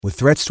With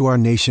threats to our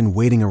nation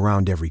waiting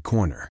around every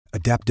corner,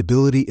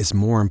 adaptability is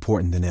more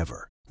important than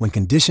ever. When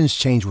conditions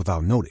change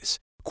without notice,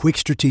 quick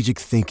strategic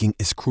thinking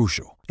is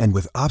crucial. And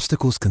with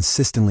obstacles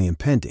consistently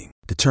impending,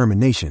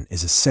 determination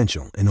is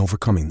essential in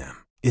overcoming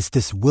them. It's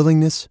this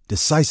willingness,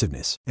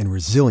 decisiveness, and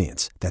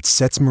resilience that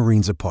sets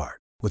Marines apart.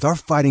 With our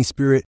fighting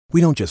spirit, we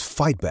don't just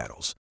fight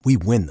battles, we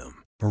win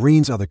them.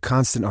 Marines are the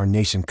constant our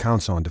nation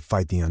counts on to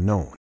fight the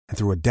unknown. And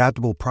through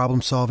adaptable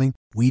problem solving,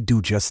 we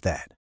do just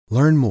that.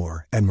 Learn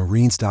more at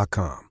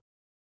marines.com.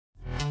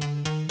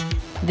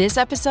 This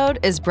episode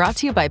is brought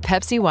to you by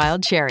Pepsi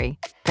Wild Cherry.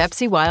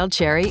 Pepsi Wild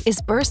Cherry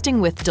is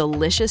bursting with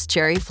delicious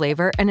cherry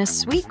flavor and a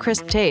sweet,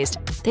 crisp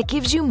taste that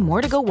gives you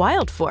more to go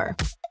wild for.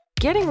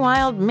 Getting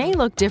wild may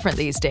look different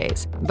these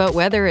days, but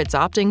whether it's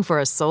opting for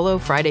a solo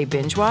Friday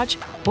binge watch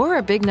or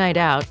a big night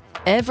out,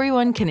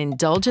 everyone can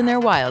indulge in their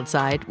wild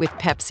side with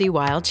Pepsi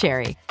Wild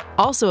Cherry.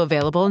 Also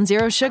available in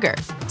Zero Sugar.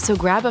 So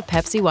grab a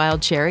Pepsi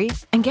Wild Cherry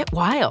and get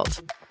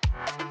wild.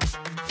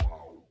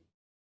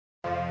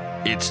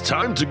 It's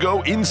time to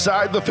go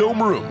inside the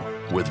film room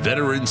with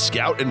veteran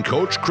scout and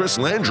coach Chris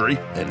Landry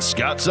and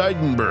Scott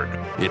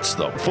Seidenberg. It's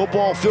the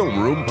Football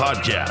Film Room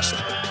Podcast.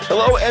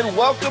 Hello and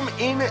welcome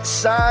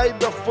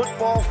inside the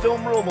Football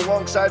Film Room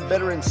alongside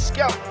veteran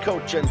scout,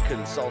 coach, and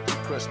consultant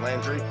Chris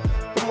Landry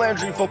from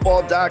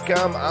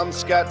LandryFootball.com. I'm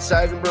Scott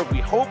Seidenberg. We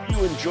hope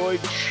you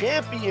enjoyed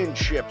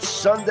Championship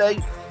Sunday.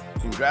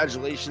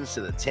 Congratulations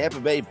to the Tampa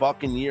Bay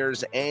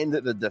Buccaneers and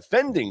the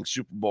defending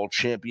Super Bowl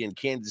champion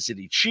Kansas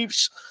City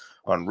Chiefs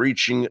on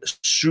reaching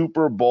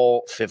Super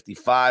Bowl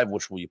 55,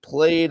 which we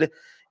played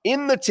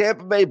in the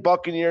Tampa Bay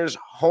Buccaneers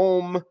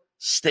home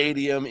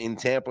stadium in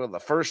Tampa. The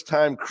first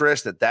time,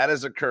 Chris, that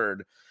has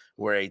occurred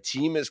where a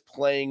team is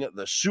playing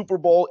the Super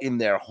Bowl in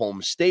their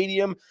home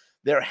stadium.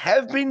 There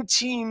have been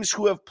teams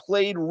who have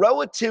played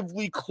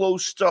relatively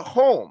close to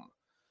home,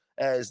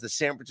 as the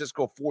San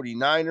Francisco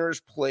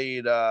 49ers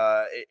played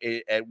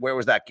at where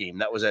was that game?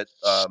 That was at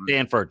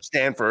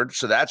Stanford.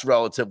 So that's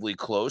relatively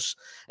close.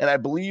 And I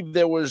believe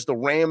there was the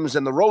Rams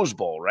and the Rose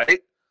Bowl,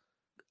 right?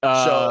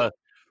 Rose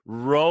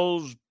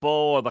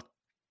Bowl,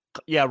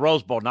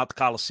 Rose Bowl, not the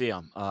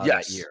Coliseum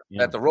yes, that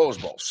year. At the Rose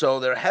Bowl. So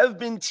there have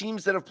been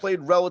teams that have played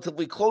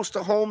relatively close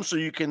to home, so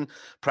you can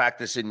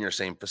practice in your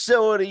same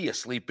facility, you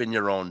sleep in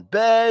your own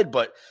bed,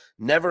 but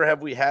never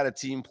have we had a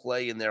team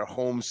play in their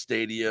home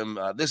stadium.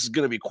 This is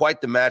going to be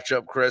quite the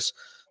matchup, Chris.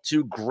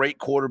 Two great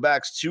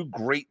quarterbacks, two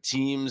great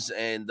teams,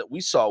 and we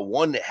saw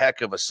one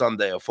heck of a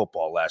Sunday of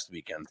football last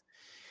weekend.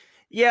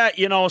 Yeah,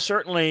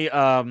 certainly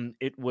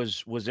it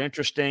was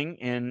interesting.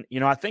 And,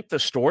 I think the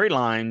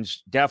storylines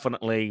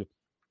definitely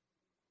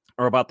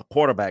are about the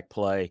quarterback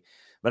play.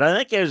 But I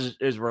think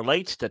as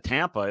relates to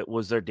Tampa, it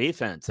was their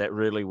defense that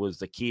really was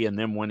the key in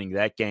them winning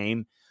that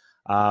game.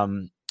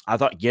 I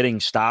thought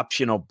getting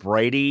stops,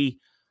 Brady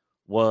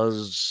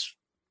was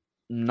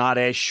not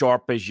as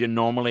sharp as you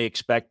normally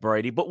expect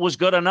Brady, but was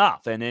good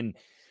enough. And then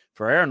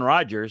for Aaron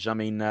Rodgers,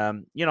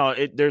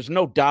 there's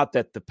no doubt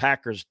that the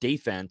Packers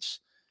defense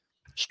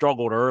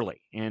struggled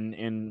early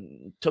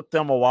and took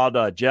them a while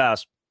to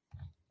adjust.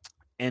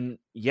 And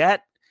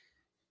yet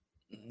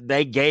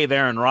they gave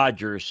Aaron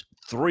Rodgers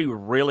 3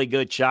 really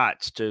good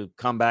shots to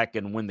come back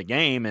and win the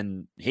game,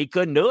 and he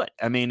couldn't do it.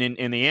 I mean,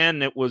 in the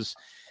end,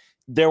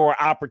 there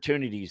were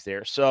opportunities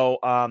there. So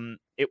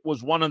it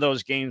was one of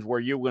those games where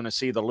you're going to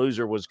see the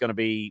loser was going to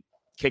be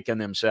kicking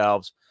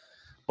themselves.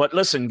 But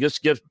listen,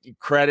 just give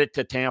credit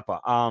to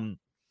Tampa.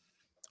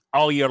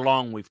 All year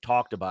long, we've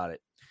talked about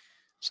it.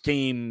 This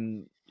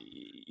team,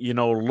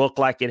 looked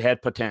like it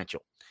had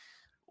potential.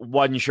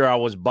 Wasn't sure I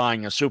was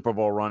buying a Super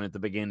Bowl run at the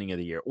beginning of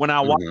the year. When I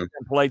watched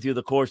them play through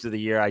the course of the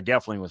year, I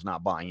definitely was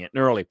not buying it in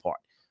the early part.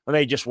 But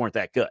they just weren't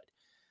that good.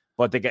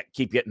 But they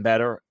keep getting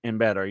better and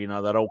better.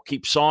 That old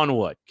keep sawing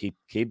wood,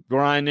 keep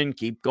grinding,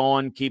 keep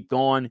going,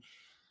 a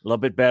little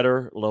bit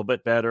better, a little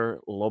bit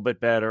better, a little bit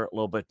better, a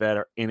little bit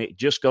better. And it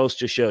just goes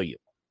to show you,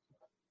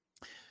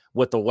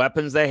 with the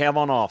weapons they have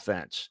on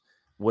offense,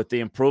 with the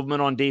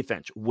improvement on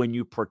defense, when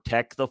you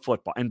protect the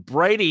football. And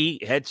Brady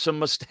had some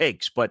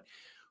mistakes, but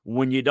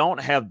when you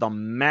don't have the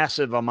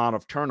massive amount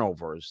of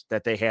turnovers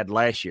that they had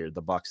last year,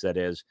 the Bucs that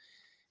is,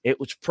 it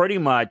was pretty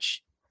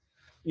much,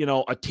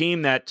 a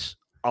team that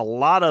a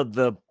lot of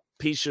the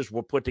pieces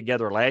were put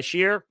together last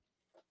year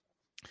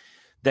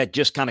that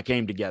just kind of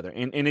came together.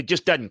 And it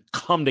just doesn't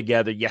come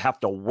together. You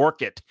have to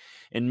work it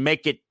and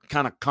make it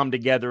kind of come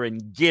together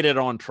and get it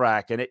on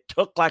track. And it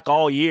took like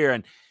all year.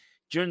 And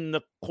during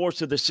the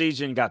course of the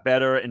season, got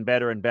better and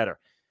better and better.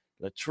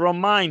 Let's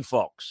remind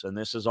folks, and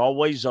this is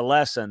always a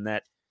lesson,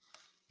 that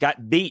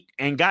got beat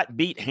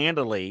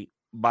handily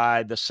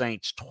by the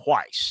Saints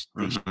twice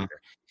this year.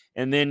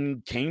 And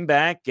then came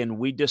back, and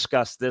we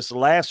discussed this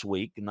last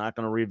week. I'm not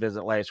going to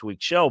revisit last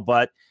week's show,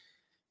 but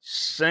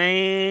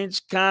Saints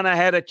kind of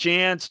had a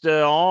chance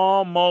to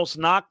almost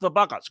knock the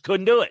Bucs.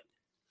 Couldn't do it.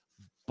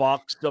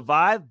 Bucs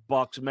survived.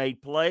 Bucs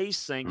made plays.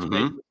 Saints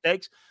made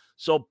mistakes.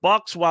 So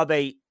Bucs, while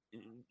they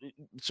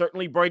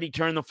certainly Brady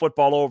turned the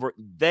football over,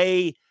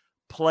 they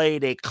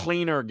played a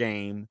cleaner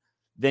game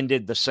than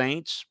did the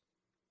Saints,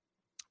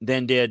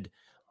 than did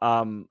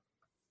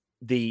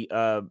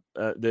the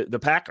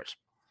Packers,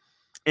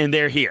 and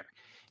they're here.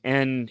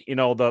 And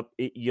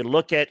you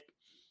look at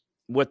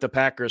what the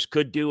Packers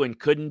could do and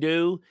couldn't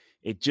do.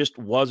 It just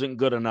wasn't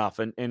good enough.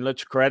 And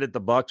let's credit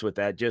the Bucs with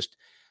that. Just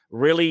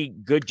really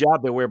good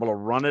job. They were able to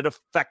run it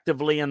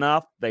effectively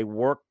enough. They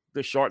worked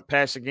the short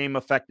passing game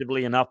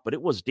effectively enough, but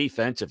it was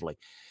defensively.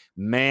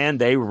 Man,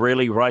 they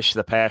really rushed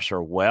the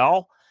passer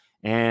well.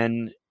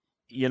 And,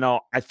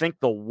 I think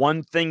the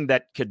one thing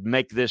that could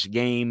make this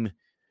game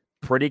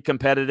pretty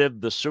competitive,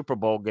 the Super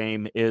Bowl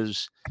game,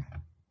 is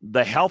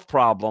the health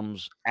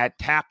problems at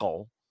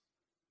tackle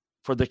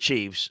for the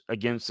Chiefs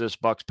against this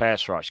Bucs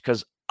pass rush.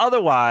 Because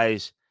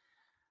otherwise,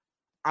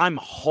 I'm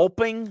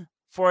hoping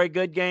for a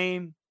good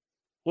game.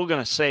 We're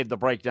going to save the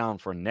breakdown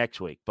for next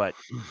week, but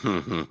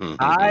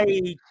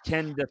I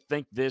tend to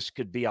think this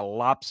could be a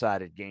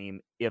lopsided game,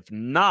 if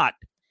not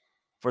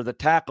for the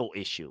tackle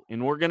issue.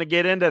 And we're going to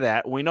get into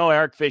that. We know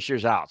Eric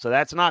Fisher's out, so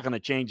that's not going to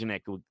change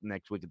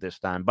next week at this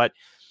time. But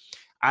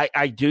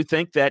I do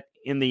think that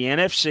in the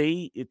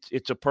NFC,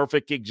 it's a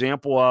perfect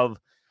example of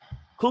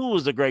who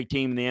was the great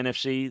team in the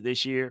NFC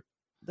this year.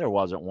 There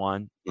wasn't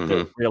one.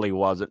 There really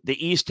wasn't.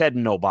 The East had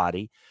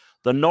nobody.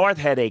 The North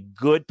had a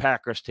good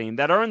Packers team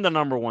that earned the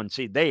number 1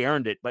 seed. They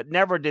earned it, but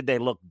never did they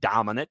look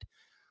dominant.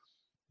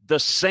 The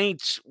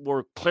Saints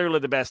were clearly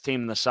the best team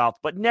in the South,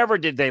 but never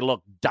did they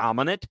look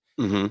dominant.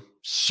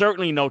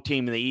 Certainly no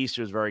team in the East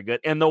was very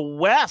good. And the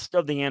West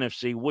of the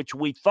NFC, which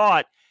we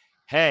thought,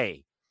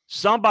 hey,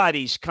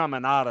 somebody's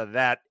coming out of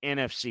that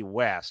NFC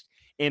West,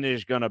 and it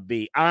is going to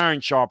be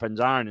iron sharpens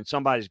iron, and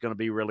somebody's going to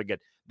be really good.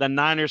 The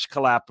Niners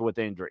collapsed with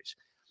injuries.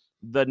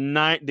 The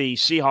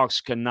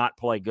Seahawks cannot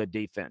play good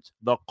defense.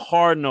 The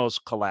Cardinals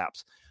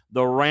collapsed.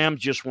 The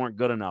Rams just weren't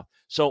good enough.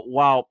 So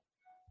while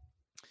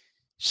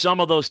some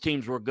of those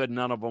teams were good,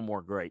 none of them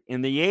were great.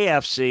 In the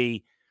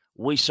AFC,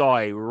 we saw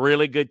a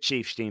really good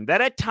Chiefs team that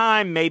at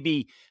time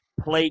maybe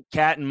played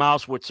cat and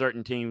mouse with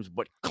certain teams,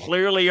 but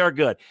clearly are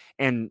good.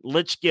 And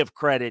let's give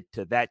credit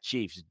to that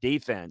Chiefs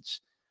defense.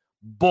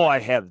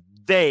 Boy, have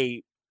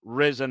they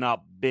risen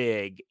up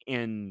big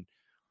in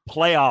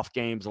playoff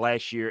games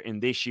last year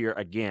and this year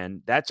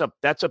again. That's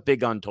a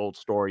big untold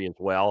story as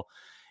well.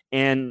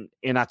 And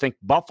I think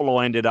Buffalo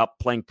ended up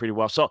playing pretty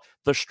well. So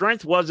the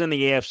strength was in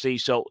the AFC.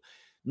 So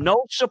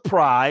no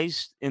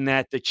surprise in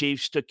that the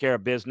Chiefs took care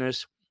of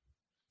business.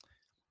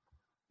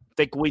 I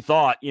think we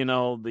thought, the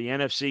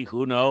NFC,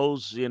 who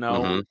knows,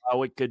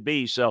 how it could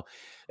be. So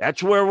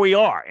that's where we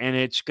are. And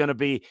it's going to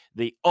be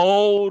the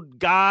old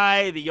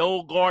guy, the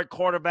old guard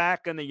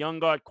quarterback and the young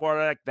guard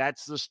quarterback.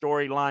 That's the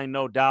storyline,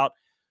 no doubt.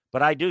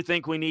 But I do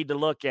think we need to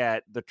look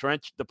at the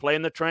play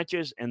in the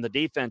trenches and the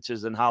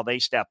defenses and how they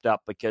stepped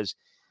up, because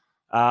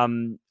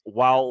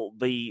while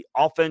the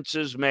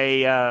offenses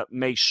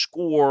may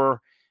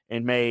score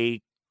and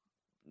may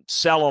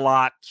sell a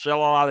lot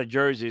of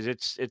jerseys,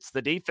 it's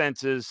the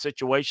defenses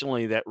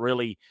situationally that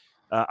really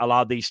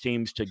allowed these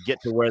teams to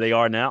get to where they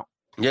are now.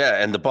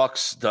 Yeah, and the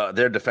Bucs,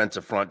 their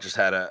defensive front just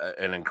had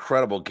an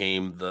incredible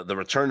game. The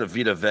return of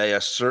Vita Vea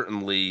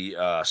certainly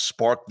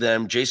sparked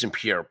them. Jason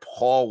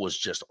Pierre-Paul was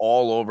just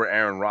all over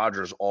Aaron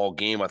Rodgers all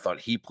game. I thought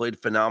he played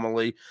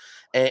phenomenally.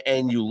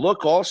 And you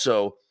look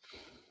also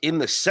in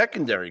the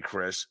secondary,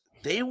 Chris,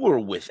 they were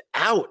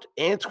without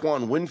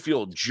Antoine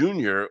Winfield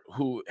Jr.,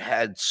 who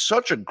had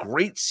such a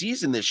great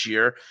season this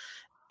year.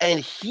 And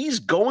he's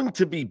going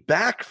to be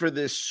back for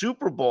this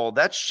Super Bowl.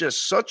 That's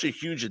just such a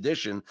huge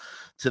addition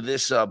to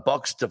this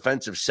Bucs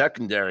defensive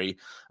secondary.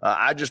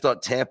 I just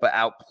thought Tampa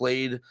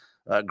outplayed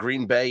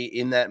Green Bay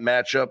in that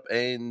matchup,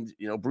 and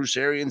Bruce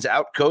Arians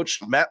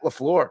outcoached Matt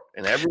LaFleur.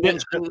 And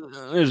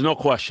there's no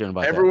question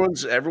about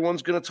that.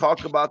 Everyone's going to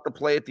talk about the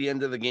play at the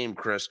end of the game,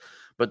 Chris.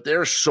 But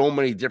there's so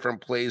many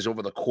different plays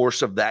over the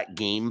course of that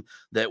game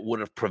that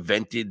would have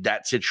prevented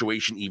that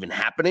situation even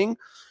happening.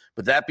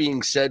 But that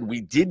being said,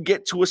 we did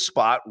get to a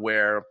spot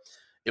where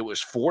it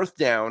was 4th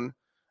down.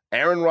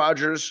 Aaron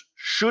Rodgers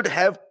should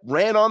have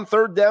ran on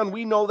 3rd down.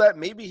 We know that.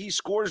 Maybe he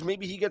scores.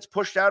 Maybe he gets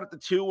pushed out at the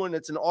 2, and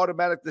it's an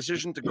automatic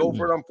decision to go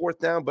for it on 4th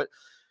down. But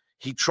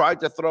he tried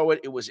to throw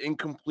it. It was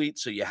incomplete.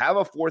 So you have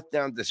a 4th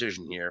down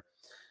decision here.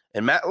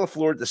 And Matt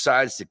LaFleur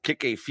decides to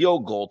kick a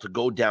field goal to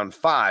go down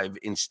 5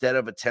 instead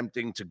of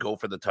attempting to go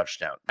for the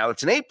touchdown. Now,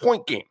 it's an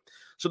 8-point game.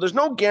 So there's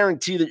no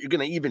guarantee that you're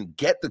going to even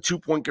get the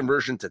 2-point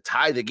conversion to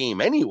tie the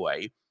game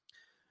anyway.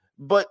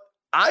 But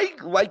I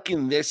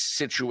liken this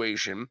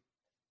situation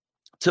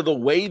to the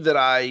way that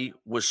I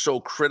was so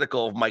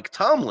critical of Mike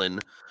Tomlin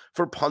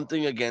for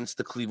punting against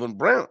the Cleveland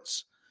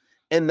Browns.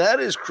 And that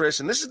is,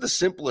 Chris, and this is the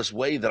simplest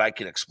way that I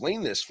can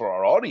explain this for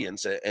our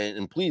audience.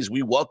 And please,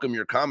 we welcome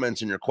your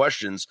comments and your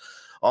questions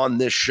on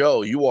this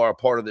show. You are a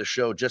part of this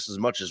show just as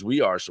much as we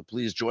are. So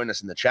please join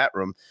us in the chat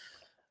room.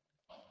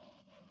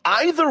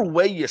 Either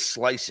way you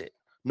slice it,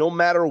 no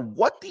matter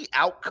what the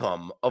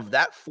outcome of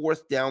that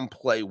 4th down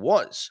play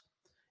was,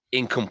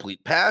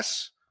 incomplete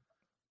pass,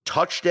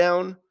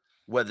 touchdown,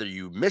 whether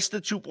you miss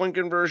the 2-point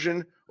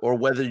conversion or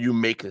whether you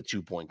make the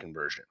 2-point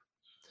conversion,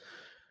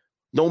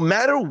 no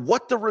matter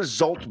what the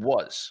result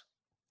was,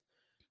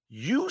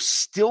 you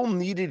still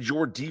needed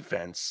your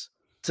defense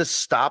to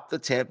stop the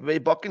Tampa Bay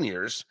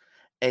Buccaneers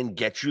and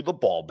get you the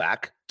ball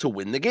back to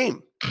win the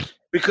game.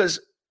 Because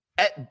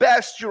at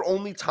best, you're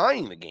only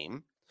tying the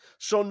game.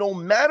 So no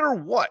matter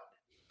what,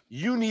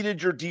 you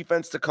needed your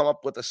defense to come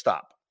up with a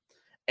stop.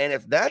 And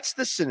if that's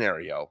the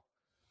scenario,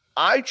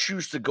 I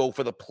choose to go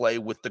for the play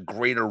with the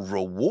greater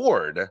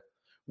reward,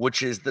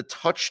 which is the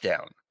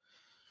touchdown.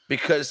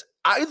 Because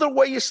either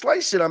way you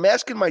slice it, I'm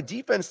asking my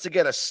defense to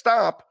get a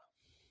stop.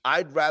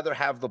 I'd rather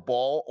have the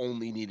ball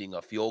only needing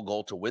a field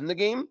goal to win the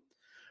game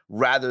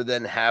rather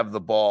than have the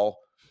ball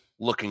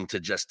looking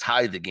to just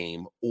tie the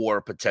game or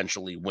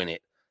potentially win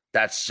it.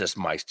 That's just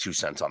my 2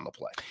 cents on the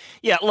play.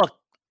 Yeah, look,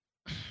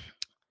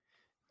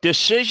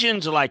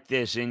 decisions like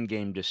this,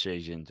 in-game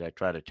decisions, I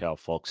try to tell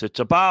folks, it's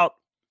about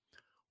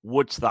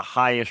what's the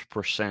highest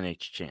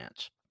percentage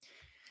chance.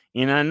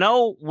 And I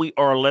know we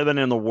are living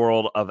in the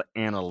world of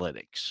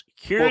analytics.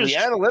 Well, the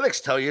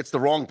analytics tell you it's the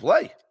wrong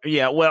play.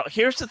 Yeah, well,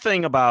 here's the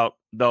thing about,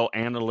 though,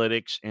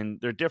 analytics,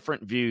 and they're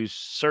different views.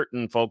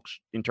 Certain folks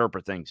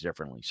interpret things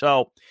differently.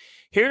 So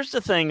here's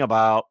the thing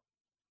about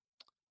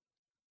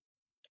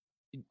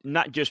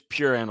not just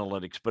pure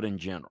analytics, but in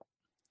general.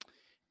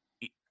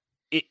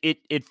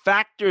 It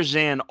factors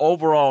in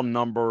overall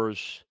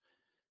numbers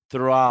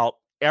throughout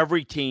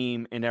every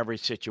team in every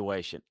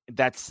situation.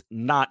 That's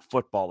not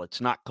football.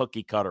 It's not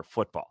cookie cutter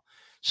football.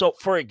 So,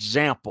 for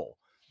example,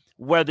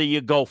 whether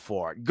you go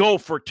for it, go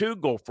for 2,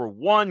 go for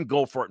 1,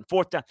 go for it in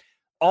 4th down,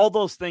 all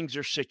those things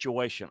are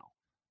situational.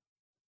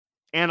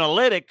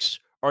 Analytics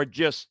are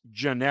just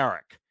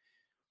generic.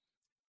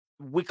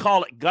 We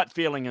call it gut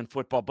feeling in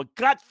football, but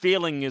gut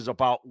feeling is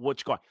about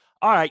what's going.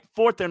 All right,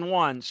 4th and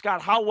 1.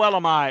 Scott, how well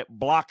am I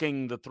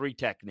blocking the 3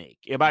 technique?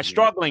 Am I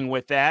struggling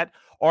with that,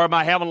 or am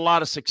I having a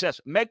lot of success?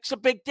 Makes a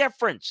big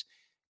difference.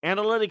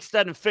 Analytics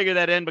doesn't figure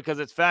that in because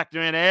it's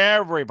factoring in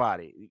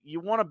everybody. You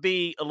want to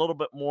be a little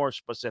bit more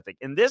specific.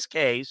 In this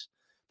case,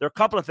 there are a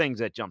couple of things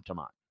that jump to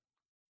mind.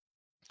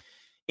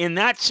 In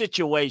that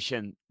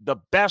situation, the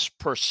best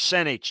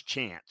percentage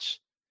chance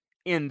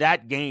in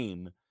that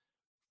game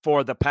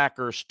for the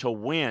Packers to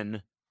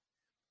win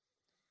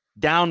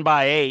down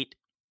by 8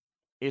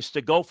 is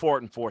to go for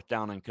it in 4th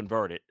down and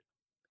convert it,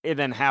 and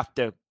then have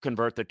to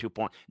convert the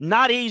 2-point.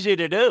 Not easy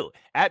to do.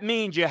 That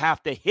means you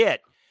have to hit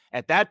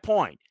at that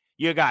point.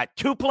 You got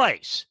 2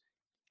 plays,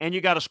 and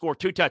you got to score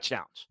 2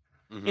 touchdowns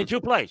in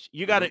 2 plays.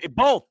 You got to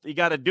both. You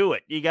got to do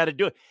it. You got to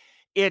do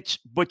it.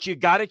 But you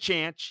got a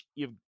chance.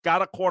 You've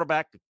got a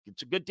quarterback.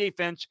 It's a good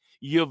defense.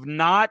 You've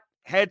not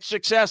had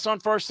success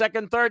on 1st,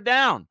 2nd, 3rd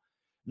down.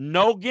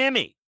 No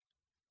gimme.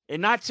 And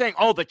not saying,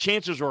 oh, the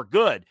chances were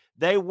good.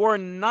 They were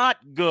not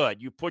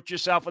good. You put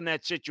yourself in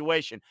that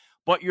situation.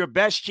 But your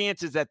best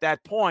chances at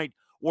that point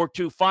were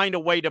to find a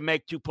way to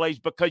make 2 plays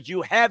because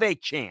you have a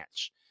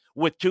chance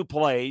with 2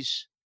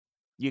 plays.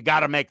 You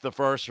got to make the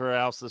first or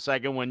else the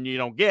second one you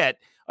don't get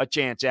a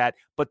chance at.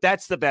 But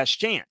that's the best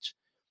chance.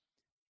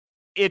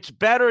 It's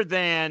better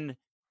than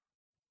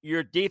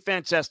your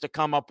defense has to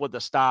come up with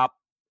a stop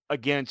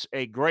against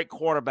a great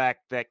quarterback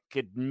that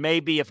could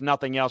maybe, if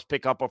nothing else,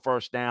 pick up a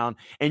 1st down,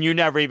 and you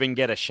never even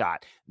get a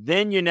shot.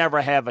 Then you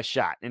never have a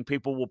shot. And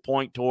people will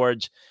point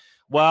towards,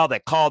 well, they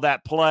called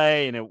that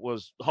play and it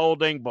was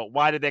holding, but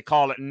why did they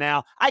call it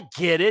now? I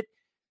get it.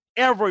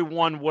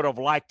 Everyone would have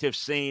liked to have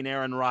seen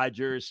Aaron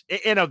Rodgers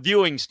in a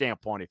viewing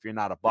standpoint, if you're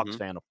not a Bucs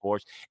fan, of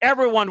course.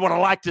 Everyone would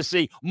have liked to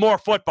see more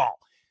football.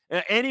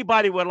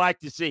 Anybody would like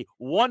to see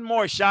one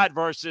more shot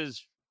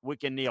versus we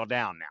can kneel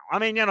down now. I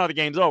mean, the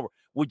game's over.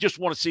 We just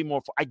want to see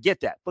more. I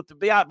get that. But the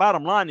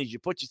bottom line is you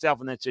put yourself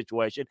in that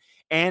situation,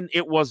 and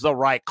it was the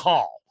right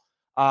call.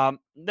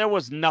 There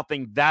was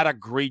nothing that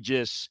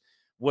egregious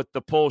with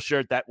the pull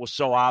shirt that was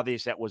so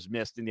obvious that was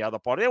missed in the other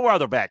part. There were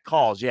other bad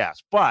calls,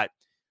 yes. But,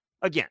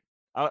 again,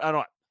 I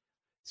don't.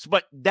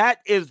 But that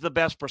is the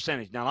best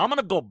percentage. Now, I'm going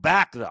to go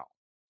back, though.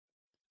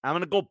 I'm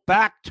going to go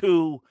back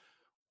to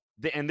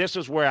and this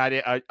is where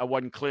I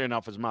wasn't clear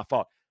enough. It's my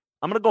fault.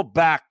 I'm going to go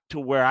back to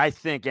where I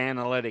think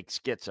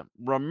analytics gets them.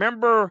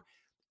 Remember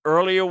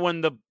earlier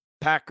when the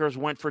Packers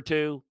went for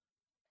 2?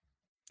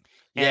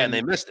 And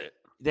they missed it.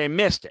 They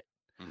missed it.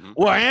 Mm-hmm.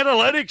 Well,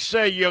 analytics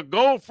say you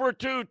go for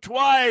 2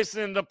 twice.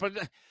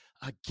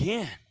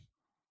 Again,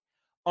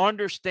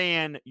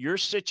 understand your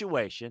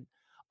situation.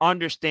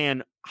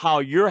 Understand how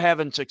you're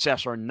having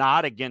success or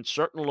not against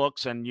certain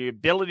looks and your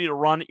ability to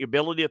run it, your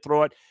ability to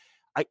throw it.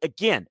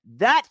 Again,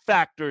 that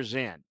factors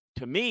in.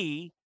 To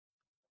me,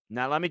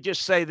 now let me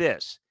just say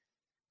this.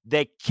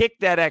 They kick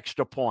that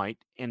extra point,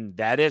 and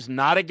that is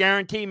not a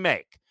guarantee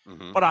make,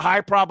 but a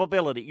high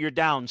probability. You're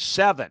down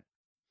 7.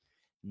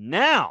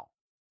 Now,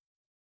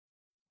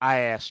 I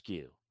ask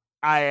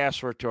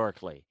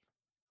rhetorically,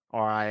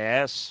 or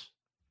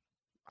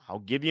I'll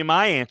give you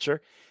my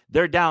answer.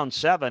 They're down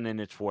 7 and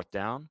it's 4th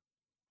down.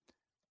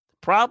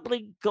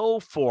 Probably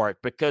go for it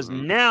because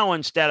now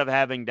instead of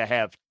having to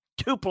have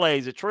 2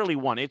 plays, it's really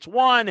 1. It's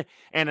 1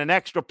 and an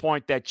extra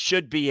point that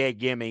should be a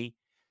gimme.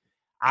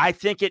 I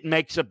think it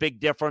makes a big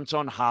difference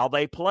on how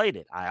they played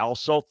it. I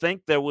also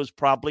think there was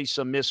probably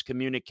some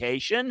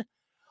miscommunication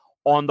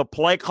on the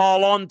play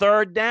call on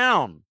third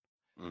down.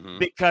 Mm-hmm.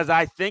 Because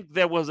I think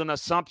there was an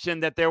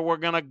assumption that they were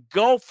going to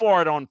go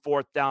for it on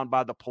fourth down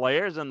by the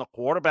players and the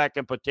quarterback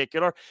in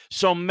particular.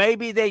 So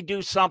maybe they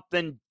do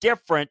something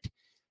different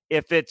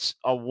if it's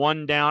a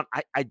one down.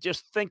 I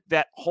just think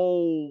that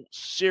whole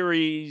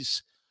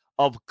series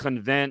of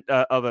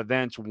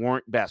events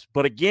weren't best.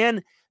 But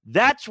again,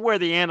 that's where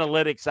the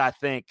analytics, I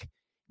think,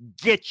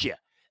 get you.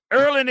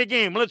 Early in the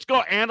game, let's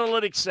go.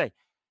 Analytics say.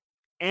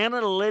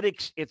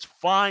 Analytics, it's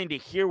fine to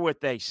hear what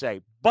they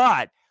say,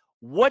 but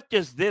what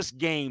does this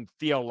game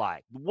feel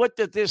like? What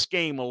does this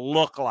game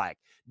look like?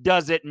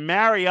 Does it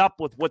marry up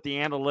with what the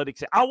analytics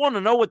say? I want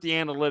to know what the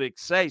analytics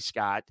say,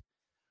 Scott.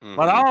 Mm-hmm.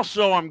 But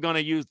also I'm going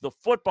to use the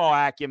football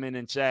acumen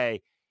and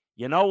say,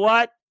 you know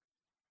what?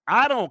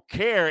 I don't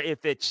care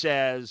if it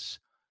says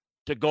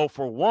to go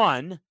for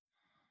one.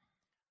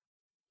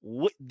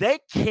 They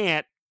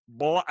can't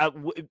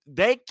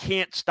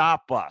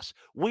stop us.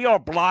 We are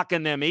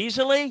blocking them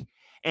easily.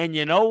 And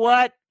you know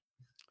what?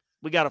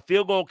 We got a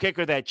field goal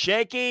kicker that's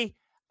shaky.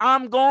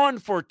 I'm going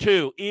for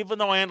two, even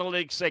though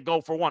analytics say go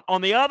for one.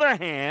 On the other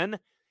hand,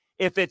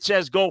 if it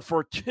says go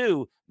for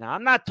two, now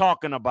I'm not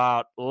talking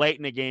about late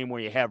in the game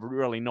where you have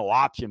really no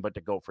option but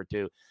to go for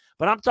two.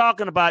 But I'm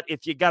talking about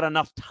if you got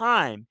enough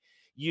time,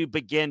 you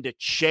begin to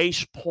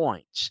chase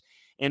points.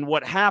 And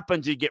what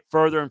happens, you get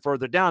further and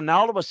further down.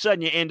 Now, all of a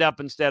sudden, you end up,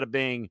 instead of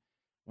being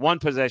one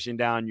possession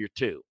down, you're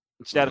two.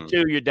 Instead of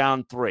two, you're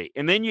down three.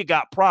 And then you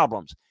got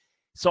problems.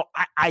 So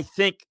I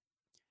think,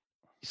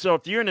 so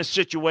if you're in a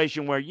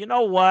situation where, you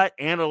know what,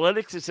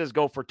 analytics, it says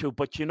go for two,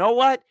 but you know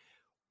what?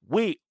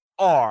 We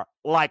are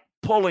like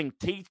pulling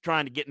teeth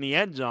trying to get in the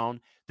end zone.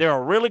 They're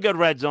a really good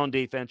red zone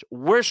defense.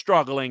 We're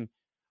struggling.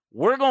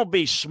 We're going to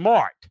be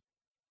smart,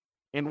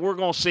 and we're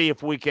going to see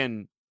if we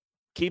can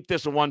keep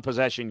this a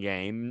one-possession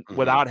game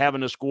without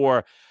having to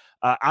score.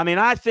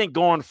 I think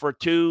going for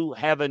two,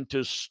 having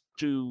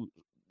to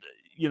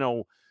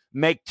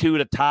make two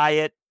to tie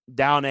it,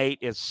 down 8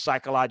 is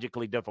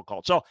psychologically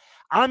difficult. So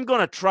I'm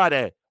going to try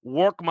to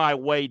work my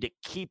way to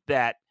keep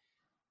that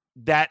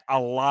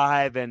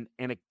alive. And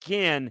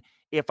again,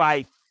 if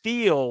I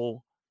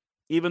feel,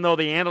 even though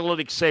the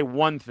analytics say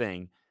one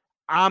thing,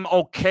 I'm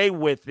okay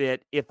with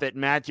it if it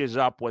matches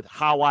up with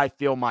how I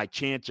feel my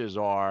chances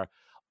are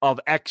of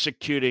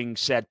executing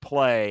said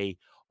play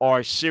or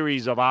a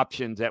series of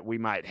options that we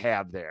might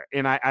have there.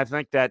 And I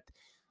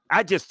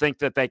just think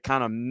that they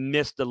kind of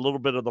missed a little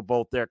bit of the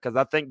boat there, because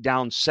I think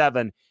down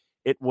 7,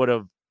 it would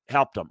have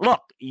helped them.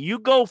 Look, you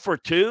go for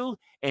 2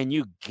 and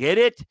you get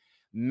it,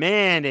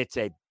 man, it's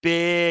a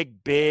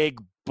big, big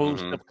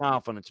boost of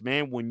confidence,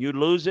 man. When you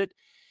lose it,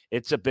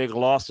 it's a big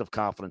loss of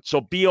confidence.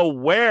 So be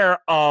aware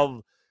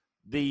of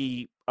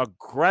the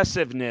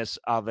aggressiveness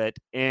of it.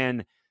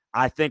 And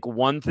I think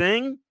one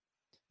thing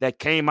that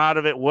came out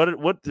of it,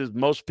 what does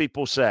most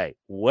people say?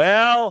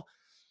 Well,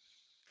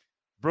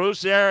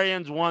 Bruce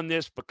Arians won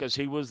this because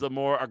he was the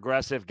more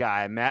aggressive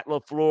guy. Matt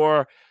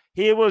LaFleur,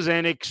 he was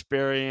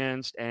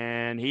inexperienced,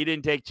 and he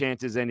didn't take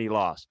chances, and he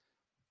lost.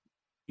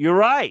 You're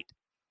right.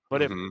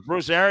 But if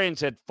Bruce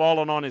Arians had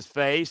fallen on his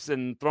face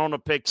and thrown a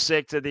pick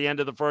 6 at the end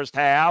of the first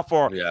half,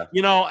 or,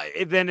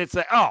 then it's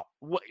like,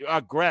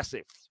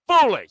 aggressive,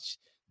 foolish,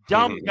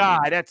 dumb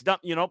guy. That's dumb.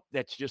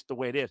 That's just the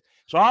way it is.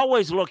 So I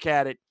always look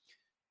at it.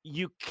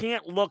 You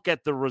can't look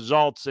at the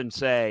results and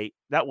say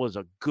that was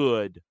a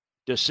good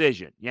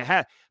decision.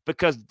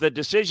 Because the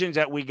decisions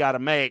that we got to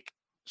make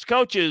as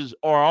coaches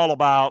are all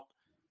about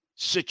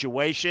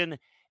situation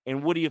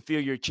and what do you feel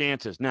your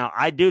chances. Now,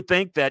 I do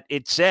think that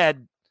it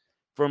said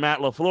for Matt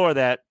LaFleur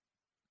that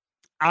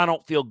I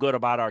don't feel good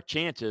about our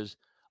chances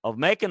of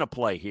making a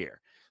play here.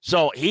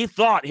 So he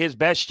thought his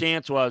best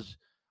chance was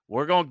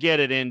we're going to get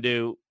it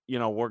into,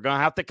 we're going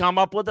to have to come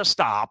up with a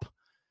stop,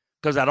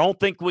 because I don't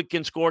think we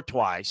can score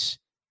twice.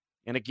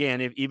 And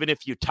again, even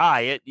if you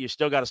tie it, you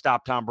still got to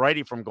stop Tom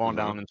Brady from going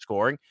down and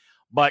scoring.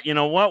 But you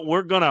know what?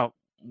 We're gonna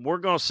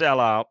sell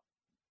out.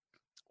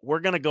 We're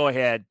gonna go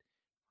ahead,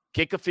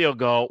 kick a field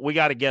goal. We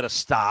got to get a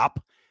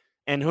stop.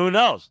 And who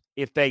knows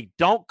if they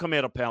don't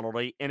commit a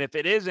penalty, and if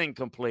it is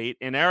incomplete,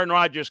 and Aaron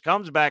Rodgers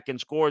comes back and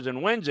scores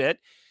and wins it,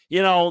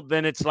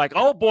 then it's like,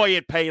 oh boy,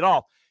 it paid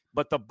off.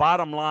 But the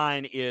bottom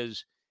line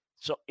is,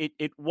 so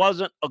it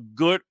wasn't a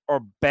good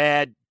or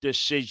bad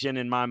decision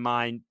in my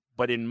mind.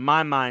 But in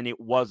my mind, it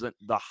wasn't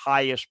the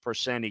highest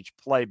percentage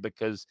play,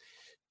 because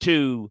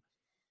to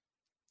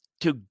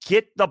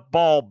get the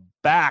ball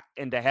back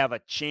and to have a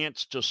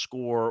chance to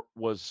score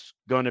was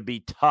going to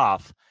be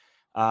tough.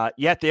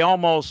 Yet they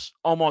almost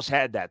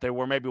had that. They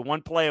were maybe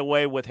one play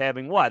away with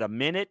having a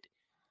minute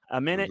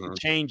and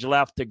change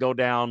left to go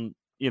down,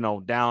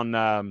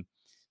 down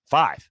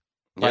 5.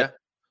 But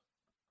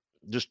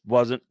just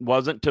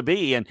wasn't to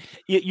be. And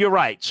you're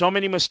right. So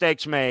many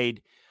mistakes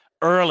made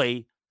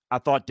early. I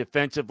thought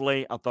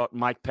defensively,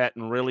 Mike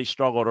Pettin really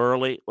struggled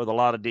early with a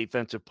lot of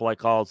defensive play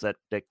calls that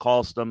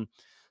cost them.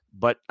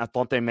 But I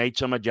thought they made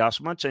some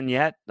adjustments, and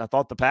yet I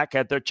thought the Pack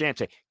had their chance.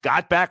 They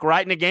got back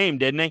right in the game,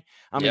 didn't they?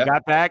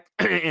 Got back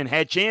and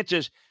had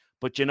chances.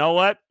 But you know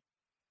what?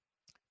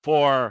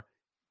 For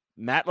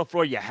Matt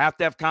LaFleur, you have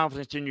to have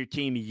confidence in your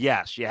team.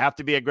 Yes. You have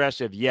to be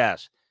aggressive.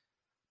 Yes.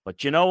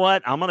 But you know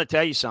what? I'm going to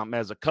tell you something.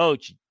 As a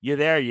coach, you're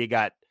there. You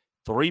got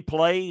 3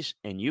 plays,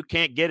 and you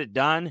can't get it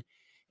done.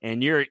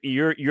 And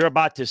you're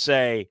about to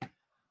say,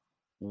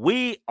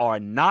 we are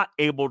not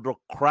able to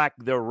crack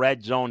the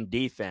red zone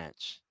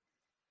defense.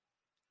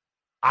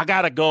 I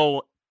got to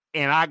go,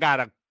 and I got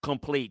to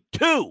complete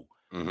 2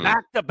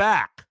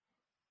 back-to-back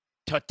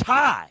to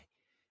tie.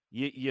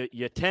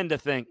 You tend to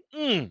think,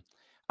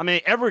 I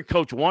mean, every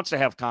coach wants to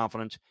have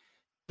confidence.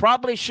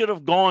 Probably should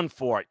have gone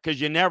for it because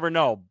you never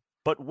know.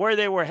 But where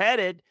they were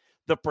headed,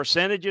 the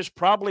percentages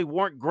probably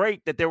weren't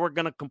great that they were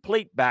going to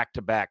complete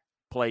back-to-back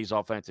plays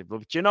offensively.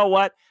 But you know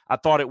what? I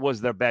thought it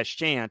was their best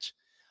chance.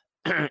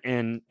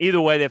 And either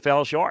way, they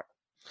fell short.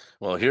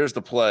 Well, here's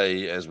the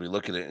play as we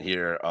look at it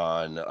here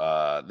on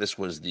this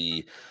was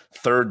the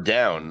 3rd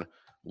down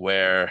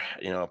where,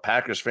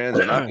 Packers fans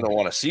are not going to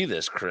want to see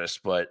this, Chris,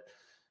 but,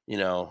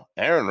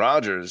 Aaron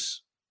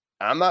Rodgers,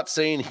 I'm not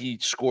saying he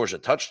scores a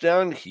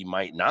touchdown. He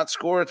might not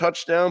score a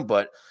touchdown,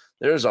 but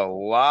there's a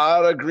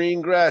lot of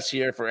green grass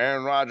here for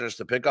Aaron Rodgers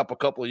to pick up a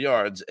couple of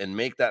yards and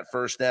make that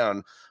first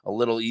down a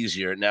little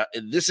easier. Now,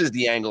 this is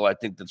the angle I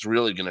think that's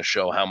really going to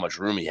show how much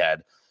room he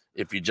had.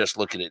 If you just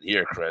look at it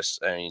here, Chris,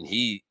 I mean,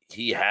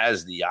 he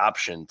has the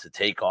option to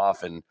take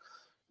off, and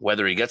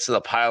whether he gets to the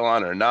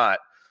pylon or not,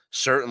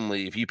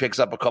 certainly if he picks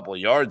up a couple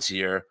of yards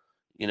here,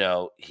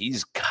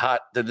 he's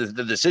got the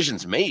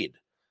decision's made.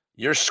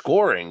 You're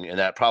scoring, and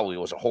that probably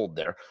was a hold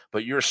there,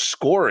 but you're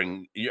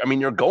scoring.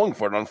 You're going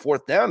for it on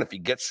 4th down. If he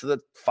gets to the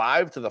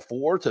 5, to the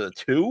 4, to the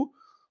 2,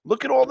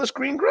 look at all this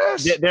green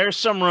grass. There's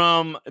some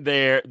room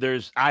there.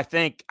 I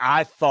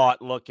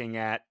thought looking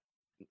at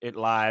it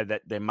live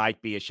that there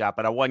might be a shot,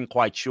 but I wasn't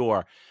quite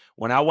sure.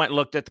 When I went and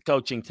looked at the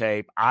coaching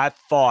tape, I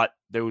thought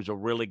there was a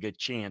really good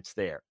chance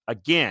there.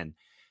 Again,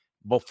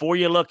 before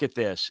you look at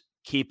this,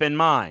 keep in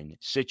mind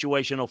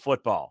situational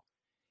football.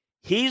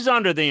 He's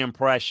under the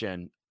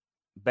impression,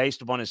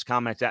 based upon his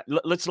comments,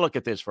 let's look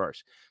at this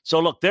first.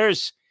 So look,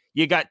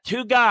 you got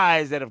 2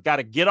 guys that have got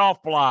to get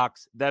off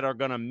blocks that are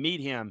going to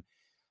meet him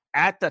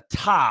at the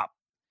top.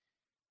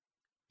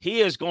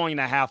 He is going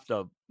to have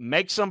to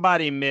make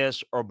somebody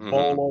miss or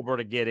bowl over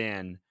to get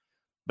in,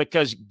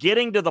 because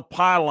getting to the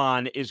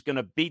pylon is going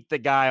to beat the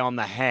guy on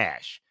the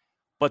hash.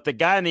 But the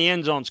guy in the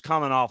end zone's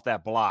coming off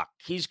that block.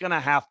 He's going to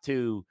have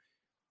to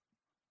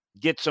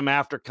get some an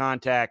after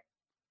contact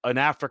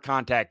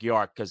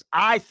yard, because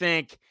I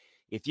think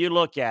if you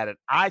look at it,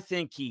 I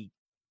think he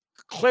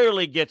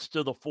clearly gets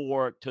to the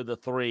 4, to the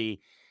 3,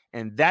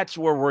 and that's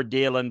where we're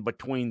dealing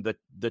between the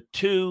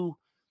 2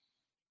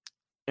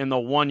 and the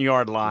 1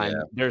 yard line.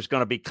 Yeah. There's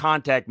going to be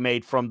contact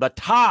made from the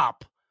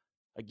top.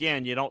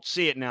 Again, you don't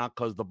see it now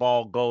because the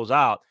ball goes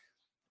out.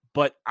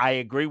 But I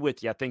agree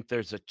with you. I think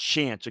there's a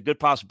chance, a good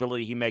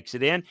possibility he makes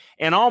it in.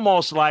 And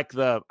almost like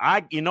what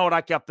I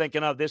kept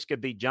thinking of? This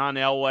could be John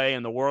Elway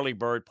and the Whirly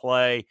Bird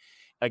play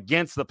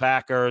against the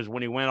Packers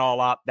when he went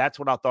all out. That's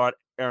what I thought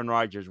Aaron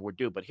Rodgers would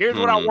do. But here's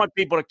what I want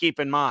people to keep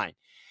in mind.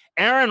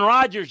 Aaron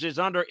Rodgers is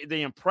under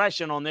the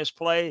impression on this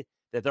play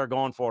that they're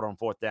going for it on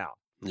 4th down.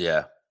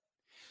 Yeah.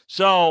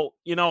 So,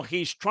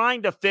 he's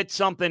trying to fit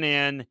something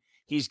in.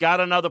 He's got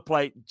another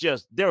play.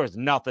 There was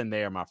nothing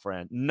there, my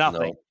friend.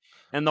 Nothing. No.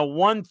 And the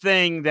one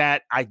thing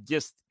that I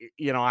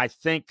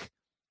think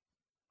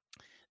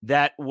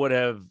that would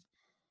have,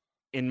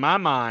 in my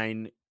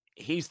mind,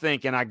 he's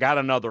thinking, I got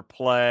another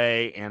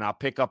play and I'll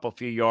pick up a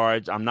few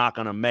yards. I'm not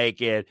going to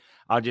make it.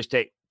 I'll just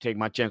take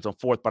my chance on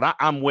 4th. But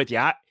I'm with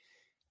you.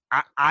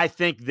 I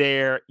think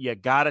you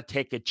got to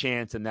take a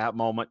chance in that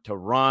moment to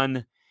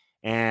run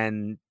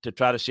and to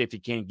try to see if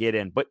you can get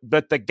in. But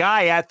the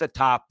guy at the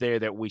top there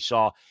that we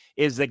saw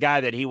is the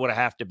guy that he would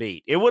have to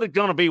beat. It would have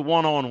going to be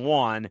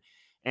one-on-one.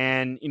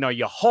 And,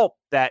 you hope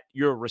that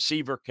your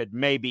receiver could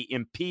maybe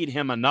impede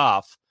him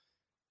enough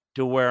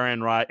to where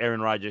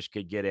Aaron Rodgers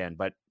could get in.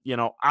 But,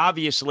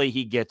 obviously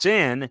he gets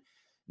in.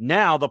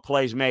 Now the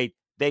play's made.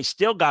 They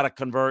still got to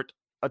convert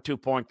a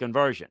 2-point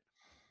conversion.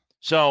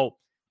 So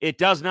it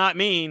does not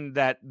mean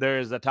that there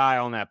is a tie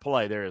on that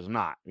play. There is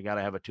not. You got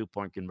to have a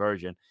 2-point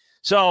conversion.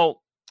 So,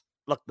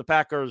 look, the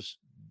Packers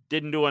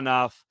didn't do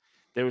enough.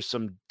 There was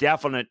some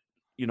definite,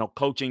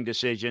 coaching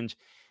decisions.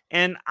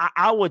 And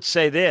I would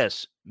say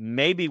this,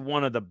 maybe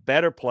one of the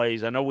better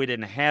plays. I know we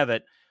didn't have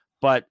it,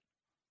 but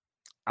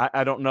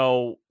I don't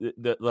know.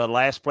 The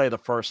last play of the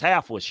first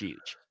half was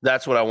huge.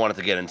 That's what I wanted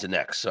to get into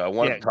next. So I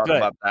wanted to talk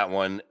about that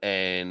one,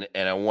 and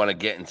I want to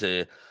get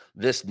into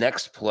this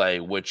next play,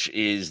 which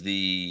is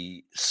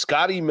the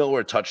Scotty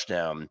Miller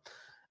touchdown.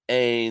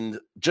 And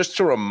just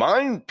to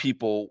remind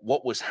people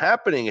what was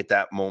happening at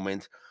that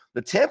moment,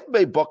 the Tampa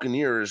Bay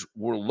Buccaneers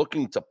were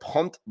looking to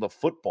punt the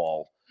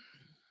football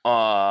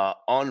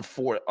on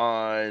 4th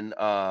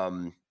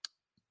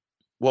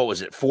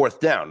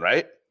down,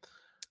 right?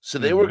 So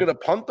they were going to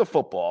punt the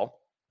football,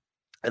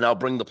 and I'll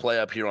bring the play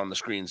up here on the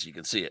screen so you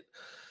can see it.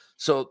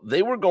 So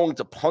they were going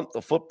to punt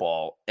the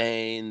football,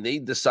 and they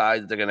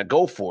decide they're going to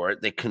go for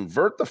it. They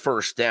convert the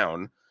first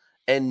down,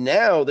 And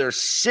now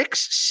there's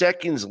 6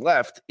 seconds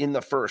left in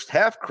the first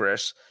half,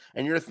 Chris,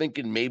 and you're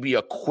thinking maybe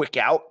a quick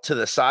out to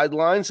the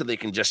sideline so they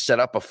can just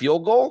set up a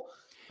field goal.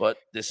 But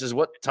this is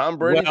what Tom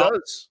Brady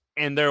does.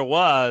 And there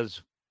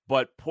was,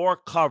 but poor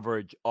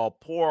coverage or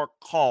poor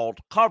called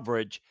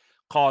coverage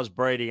caused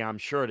Brady, I'm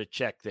sure, to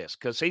check this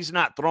because he's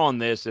not throwing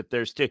this if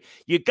there's two.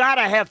 You got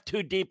to have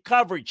two deep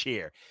coverage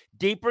here.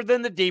 Deeper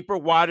than the deeper,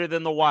 wider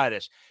than the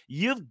widest.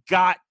 You've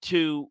got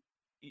to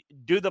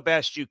do the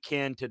best you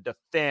can to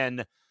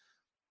defend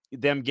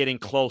them getting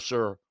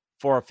closer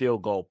for a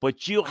field goal.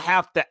 But you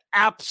have to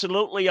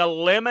absolutely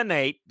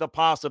eliminate the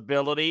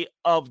possibility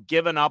of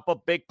giving up a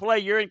big play.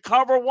 You're in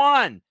cover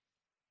one.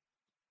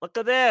 Look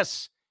at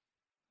this.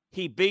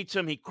 He beats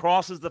him. He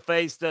crosses the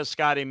face to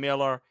Scotty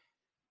Miller,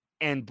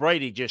 and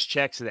Brady just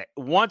checks it.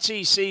 Once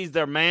he sees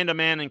their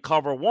man-to-man in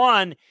cover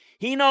one,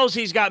 he knows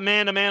he's got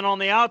man-to-man on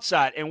the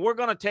outside. And we're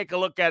going to take a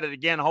look at it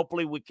again.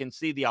 Hopefully we can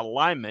see the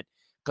alignment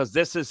because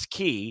this is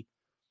key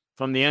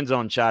from the end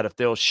zone shot if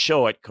they'll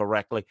show it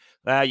correctly.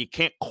 You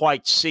can't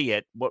quite see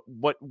it.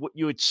 What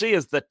you would see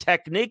is the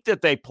technique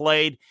that they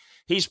played.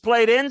 He's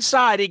played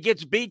inside. He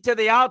gets beat to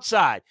the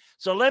outside.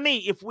 So let me,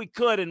 if we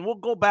could, and we'll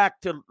go back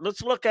to,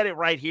 let's look at it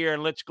right here,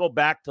 and let's go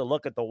back to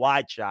look at the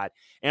wide shot.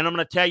 And I'm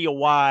going to tell you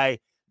why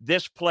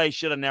this play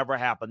should have never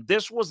happened.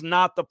 This was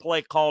not the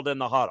play called in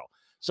the huddle.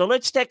 So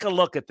let's take a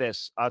look at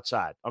this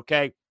outside,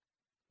 okay?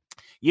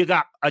 You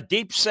got a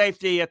deep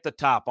safety at the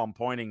top. I'm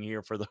pointing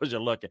here for those who are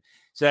looking.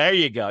 So there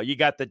you go. You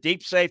got the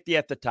deep safety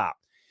at the top.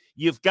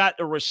 You've got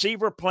the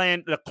receiver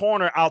playing, the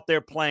corner out there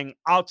playing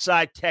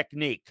outside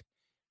technique.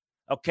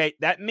 Okay,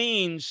 that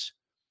means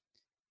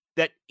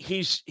that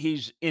he's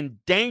in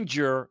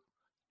danger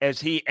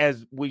as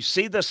we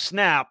see the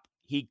snap.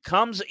 He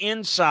comes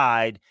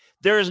inside.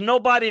 There is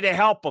nobody to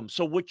help him.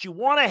 So what you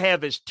want to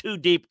have is two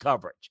deep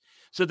coverage.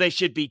 So they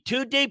should be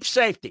two deep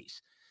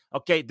safeties.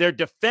 Okay, they're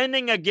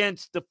defending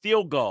against the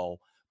field goal,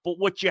 but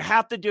what you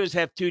have to do is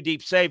have two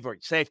deep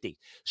safety.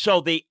 So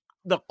the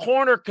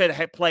corner could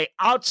play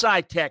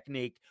outside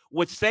technique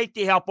with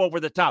safety help over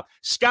the top.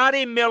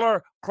 Scotty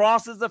Miller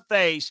crosses the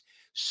face,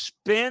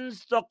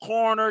 spins the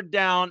corner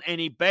down, and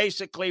he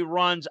basically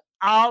runs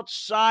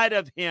outside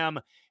of him,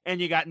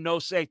 and you got no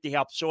safety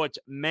help. So it's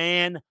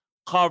man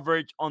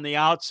coverage on the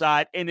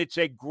outside, and it's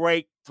a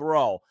great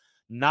throw.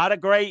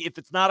 If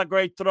it's not a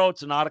great throw,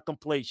 it's not a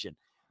completion.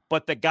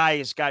 But the guy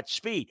has got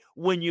speed.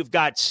 When you've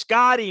got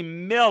Scotty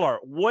Miller,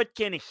 what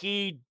can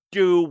he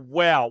do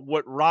well?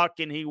 What route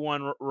can he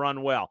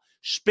run well?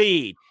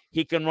 Speed.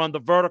 He can run the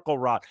vertical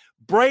route.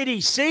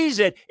 Brady sees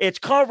it. It's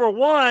cover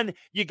one.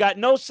 You got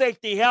no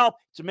safety help.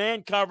 It's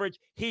man coverage.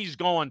 He's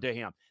going to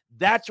him.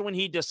 That's when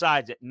he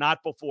decides it,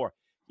 not before.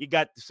 You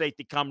got the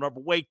safety coming up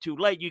way too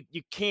late.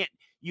 You can't.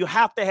 You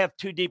have to have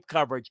two deep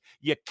coverage.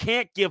 You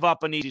can't give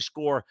up an easy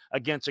score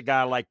against a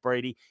guy like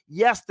Brady.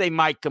 Yes, they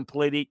might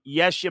complete it.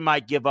 Yes, you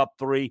might give up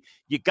 3.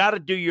 You got to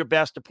do your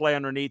best to play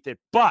underneath it.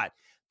 But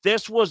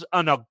this was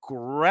an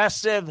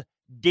aggressive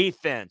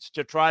defense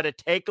to try to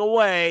take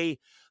away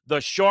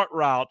the short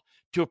route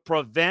to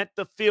prevent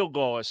the field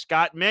goal. As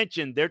Scott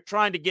mentioned, they're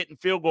trying to get in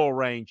field goal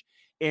range.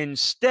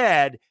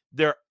 Instead,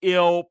 they're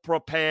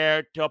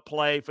ill-prepared to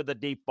play for the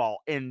deep ball.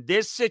 In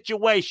this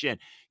situation,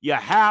 you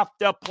have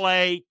to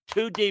play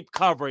two deep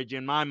coverage,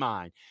 in my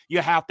mind.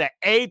 You have to,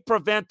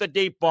 prevent the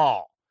deep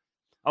ball,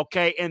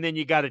 okay? And then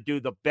you got to do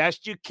the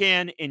best you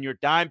can in your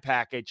dime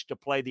package to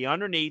play the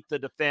underneath to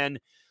defend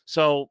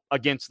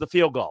against the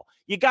field goal.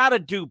 You got to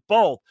do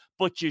both,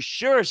 but you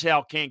sure as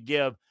hell can't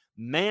give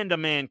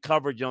man-to-man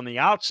coverage on the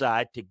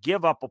outside to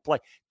give up a play.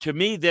 To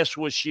me, this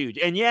was huge.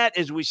 And yet,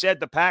 as we said,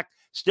 the Pack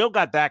still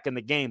got back in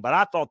the game, but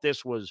I thought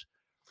this was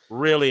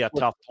really a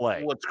tough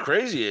play. What's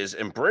crazy is,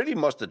 and Brady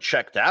must have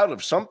checked out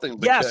of something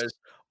because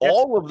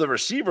all of the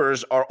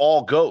receivers are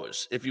all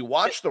goes. If you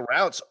watch the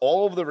routes,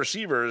 all of the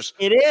receivers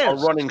are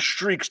running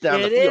streaks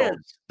down the field.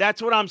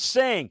 That's what I'm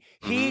saying.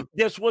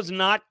 This was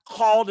not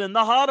called in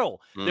the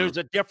huddle. There's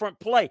a different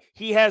play.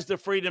 He has the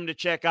freedom to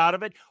check out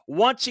of it.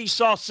 Once he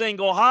saw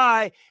single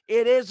high,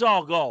 it is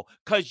all go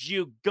because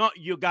you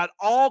got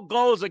all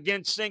goes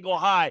against single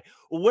high.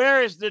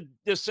 Where is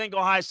the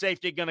single high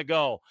safety going to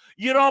go?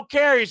 You don't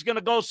care. He's going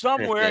to go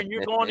somewhere, and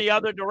you're going the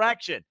other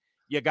direction.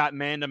 You got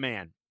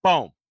man-to-man.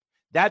 Boom.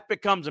 That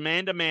becomes a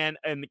man-to-man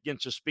and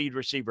against a speed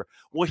receiver.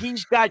 Well,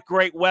 he's got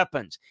great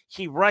weapons.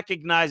 He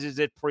recognizes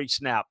it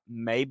pre-snap.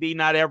 Maybe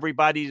not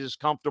everybody's as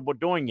comfortable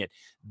doing it.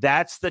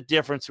 That's the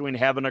difference between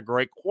having a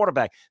great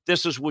quarterback.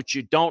 This is what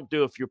you don't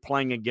do if you're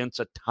playing against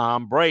a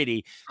Tom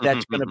Brady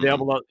that's going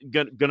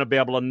to be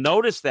able to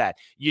notice that.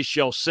 You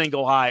show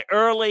single high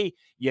early.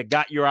 You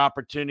got your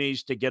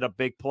opportunities to get a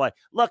big play.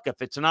 Look, if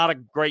it's not a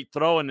great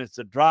throw and it's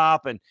a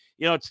drop, and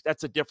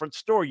that's a different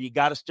story. You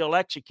got to still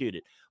execute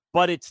it.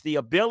 But it's the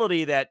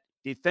ability that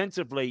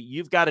defensively,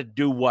 you've got to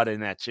do what in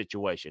that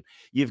situation?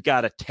 You've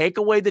got to take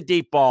away the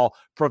deep ball,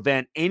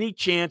 prevent any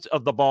chance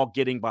of the ball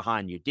getting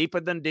behind you. Deeper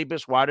than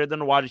deepest, wider than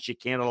the widest, you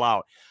can't allow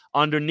it.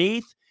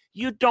 Underneath,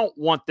 you don't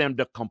want them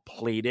to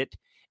complete it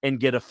and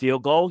get a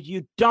field goal.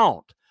 You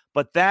don't.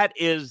 but that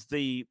is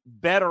the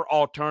better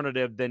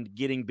alternative than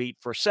getting beat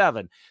for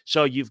 7.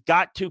 So you've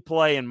got to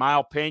play, in my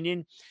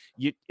opinion,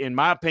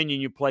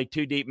 you play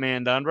 2 deep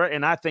man under,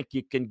 and I think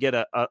you can get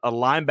a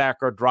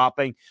linebacker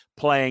dropping,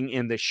 playing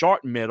in the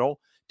short middle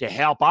to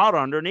help out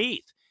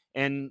underneath.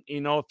 And,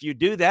 if you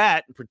do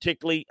that,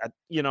 particularly,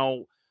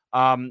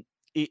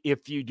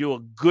 if you do a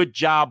good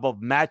job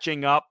of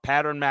matching up,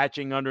 pattern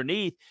matching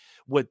underneath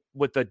with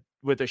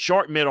a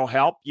short middle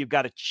help, you've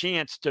got a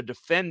chance to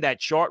defend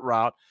that short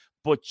route,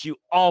 but you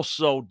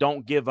also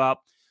don't give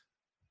up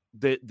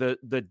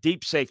the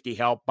deep safety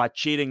help by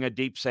cheating a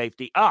deep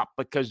safety up,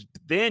 because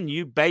then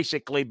you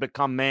basically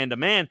become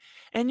man-to-man,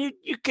 and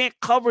you can't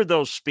cover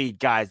those speed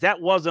guys.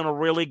 That wasn't a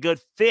really good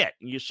fit.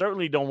 You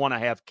certainly don't want to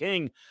have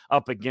King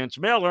up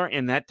against Miller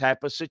in that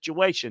type of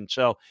situation.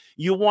 So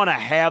you want to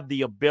have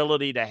the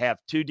ability to have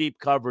 2 deep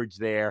coverage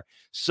there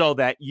so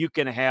that you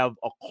can have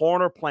a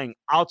corner playing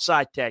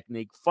outside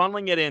technique,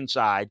 funneling it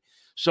inside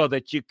so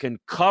that you can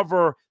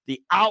cover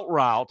the out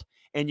route,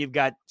 and you've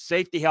got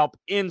safety help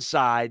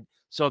inside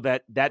so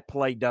that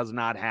play does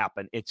not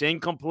happen. It's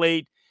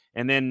incomplete,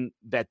 and then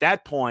at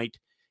that point,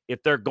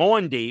 if they're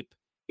going deep,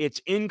 it's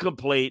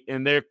incomplete,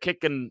 and they're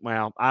kicking,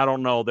 well, I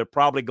don't know. They're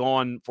probably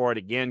going for it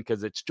again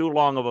because it's too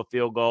long of a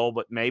field goal,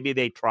 but maybe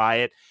they try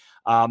it.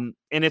 And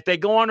if they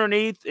go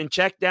underneath and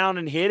check down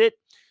and hit it,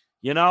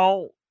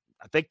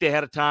 I think they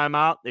had a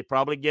timeout. They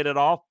probably get it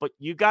off, but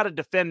you got to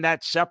defend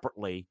that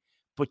separately,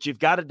 but you've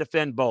got to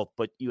defend both,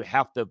 but you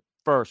have to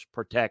first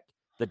protect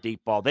the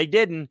deep ball. They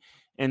didn't.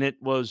 And it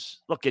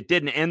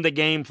didn't end the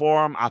game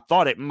for them. I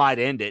thought it might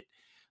end it,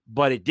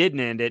 but it didn't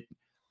end it.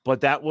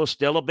 But that was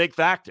still a big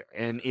factor.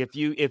 And if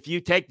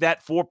you take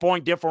that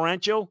 4-point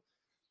differential,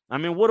 I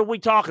mean, what are we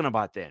talking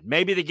about then?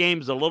 Maybe the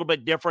game's a little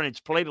bit different. It's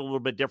played a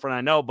little bit different,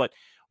 I know. But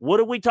what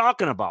are we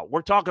talking about?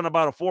 We're talking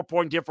about a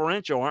 4-point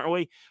differential, aren't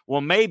we? Well,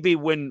 maybe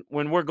when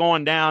we're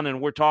going down and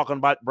we're talking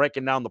about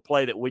breaking down the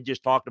play that we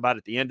just talked about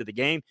at the end of the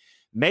game,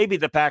 maybe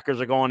the Packers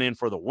are going in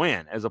for the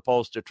win as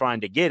opposed to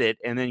trying to get it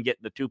and then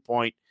getting the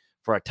 2-point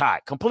for a tie.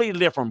 Completely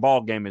different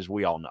ball game, as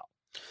we all know.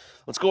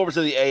 Let's go over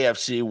to the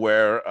AFC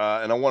where,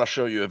 and I want to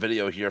show you a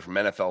video here from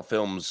NFL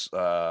Films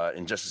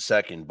in just a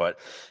second, but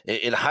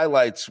it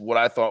highlights what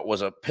I thought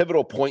was a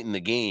pivotal point in the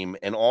game,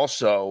 and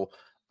also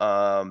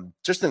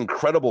just an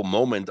incredible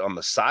moment on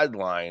the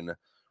sideline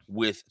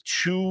with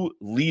 2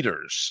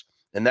 leaders,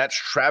 and that's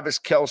Travis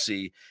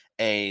Kelce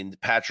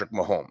and Patrick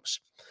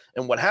Mahomes.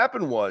 And what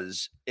happened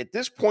was, at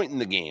this point in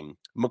the game,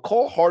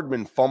 Mecole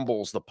Hardman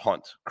fumbles the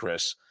punt,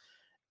 Chris,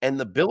 and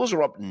the Bills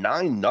are up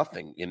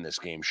 9-0 in this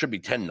game. Should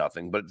be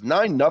 10-0, but it's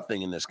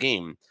 9-0 in this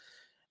game.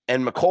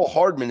 And Mecole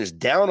Hardman is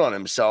down on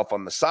himself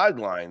on the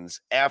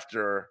sidelines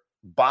after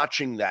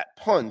botching that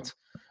punt.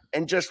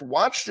 And just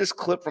watch this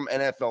clip from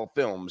NFL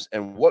Films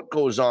and what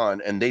goes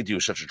on. And they do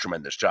such a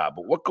tremendous job.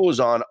 But what goes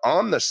on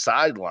the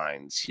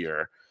sidelines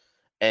here,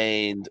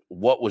 and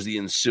what was the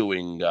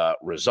ensuing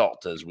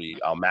result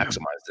I'll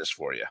maximize this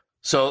for you.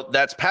 So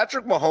that's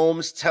Patrick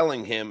Mahomes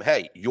telling him,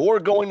 hey, you're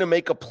going to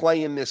make a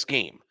play in this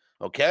game.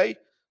 Okay,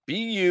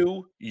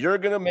 you're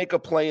going to make a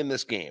play in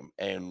this game.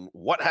 And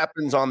what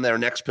happens on their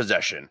next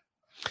possession?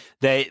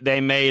 They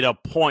made a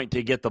point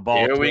to get the ball.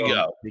 Here we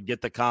go. To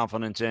get the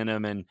confidence in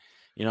him. And,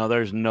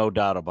 there's no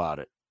doubt about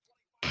it.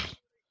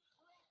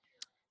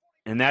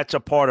 And that's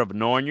a part of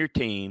knowing your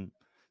team.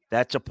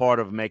 That's a part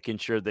of making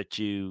sure that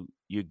you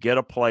get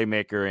a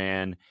playmaker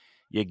in,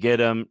 you get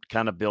him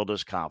kind of build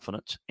his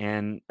confidence.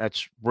 And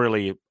that's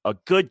really a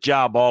good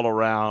job all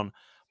around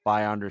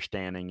by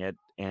understanding it.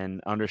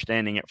 And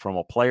understanding it from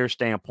a player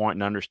standpoint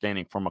and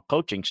understanding from a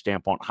coaching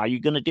standpoint, how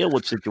you're going to deal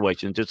with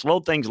situations. It's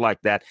little things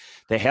like that.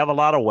 They have a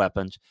lot of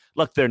weapons.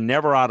 Look, they're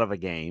never out of a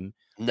game.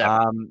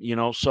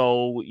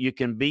 So you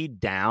can be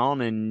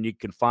down and you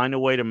can find a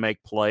way to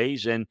make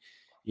plays. And,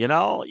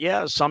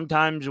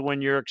 sometimes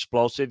when you're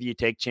explosive, you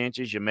take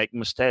chances, you make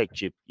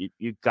mistakes.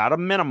 You got to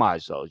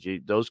minimize those.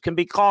 Those can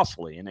be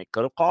costly, and it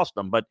could have cost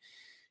them. But,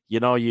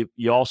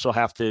 you also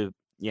have to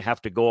 – you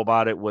have to go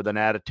about it with an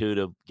attitude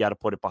of got to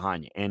put it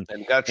behind you. And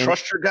you got to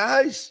trust your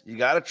guys. You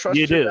got to trust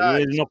your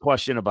guys. There's no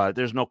question about it.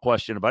 There's no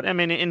question about it. I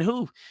mean, and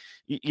who,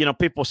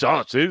 people say,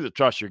 oh, it's easy to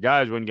trust your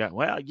guys when you got,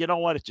 well, you know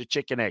what? It's a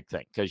chicken egg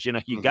thing because,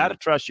 you got to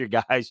trust your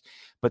guys,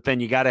 but then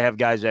you got to have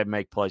guys that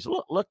make plays.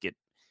 Look at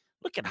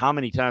how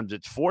many times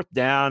it's 4th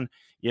down.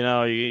 You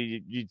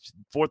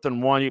 4th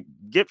and 1, you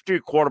get to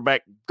your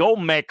quarterback, go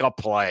make a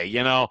play.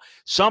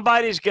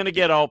 Somebody's going to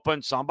get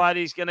open.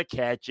 Somebody's going to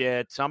catch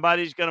it.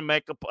 Somebody's going to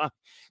make a play.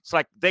 It's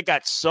like they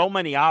got so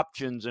many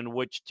options in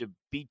which to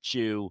beat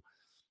you.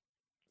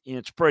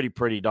 It's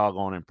pretty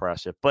doggone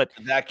impressive. But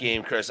that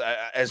game, Chris,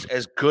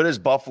 as good as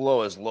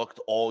Buffalo has looked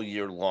all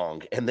year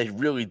long, and they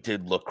really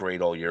did look great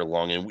all year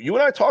long. And you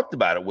and I talked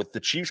about it with the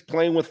Chiefs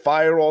playing with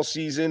fire all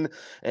season,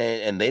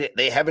 and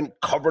they haven't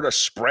covered a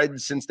spread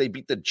since they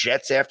beat the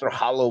Jets after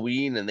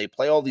Halloween, and they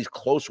play all these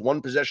close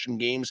one-possession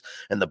games.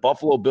 And the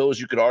Buffalo Bills,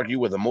 you could argue,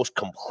 were the most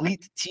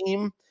complete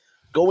team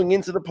going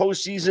into the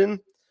postseason.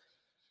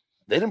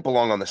 they didn't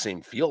belong on the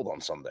same field on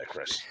Sunday,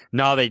 Chris.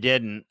 No, they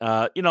didn't.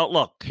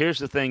 Look, here's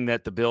the thing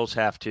that the Bills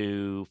have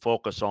to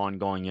focus on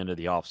going into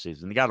the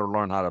offseason. They got to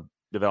learn how to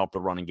develop the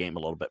running game a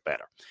little bit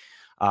better.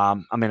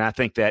 I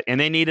think that, and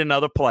they need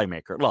another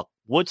playmaker. Look,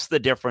 what's the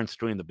difference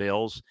between the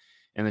Bills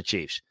and the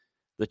Chiefs?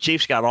 The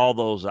Chiefs got all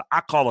those, I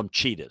call them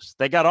cheetahs.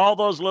 They got all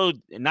those little,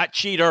 not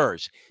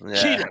cheaters,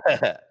 cheetahs.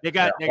 They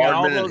got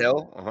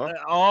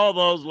all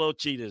those little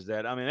cheetahs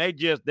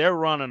they're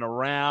running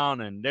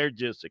around and they're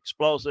just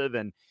explosive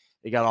and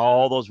they got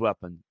all those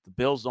weapons. The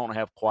Bills don't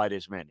have quite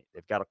as many.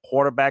 They've got a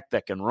quarterback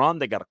that can run.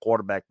 They got a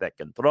quarterback that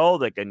can throw.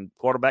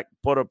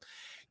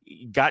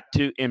 Got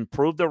to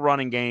improve the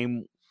running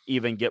game,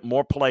 even get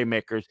more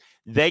playmakers.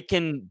 They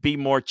can be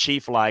more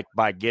Chief-like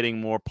by getting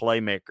more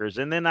playmakers.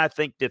 And then I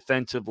think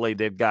defensively,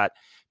 they've got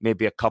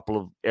maybe a couple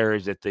of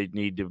areas that they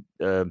need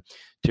to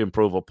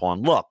improve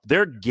upon. Look,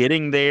 they're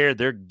getting there.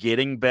 They're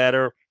getting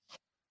better.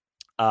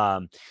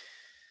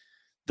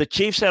 The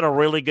Chiefs had a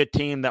really good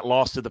team that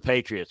lost to the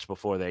Patriots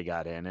before they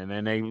got in. And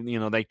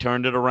then they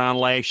turned it around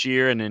last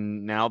year, and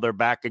then now they're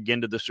back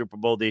again to the Super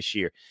Bowl this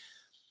year.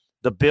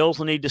 The Bills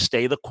need to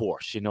stay the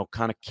course,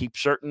 kind of keep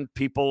certain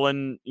people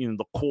in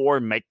the core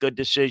and make good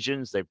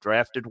decisions. They've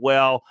drafted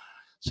well.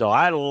 So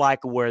I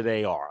like where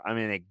they are.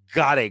 They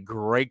got a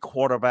great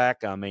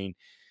quarterback. I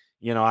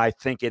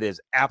think it is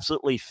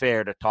absolutely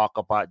fair to talk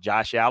about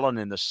Josh Allen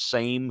in the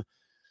same,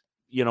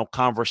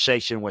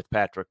 conversation with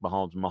Patrick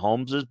Mahomes.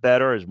 Mahomes is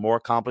better, is more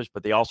accomplished,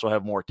 but they also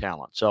have more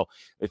talent. So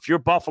if you're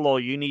Buffalo,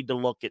 you need to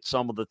look at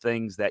some of the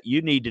things that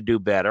you need to do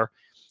better.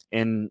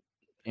 And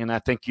I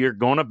think you're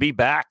going to be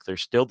back. They're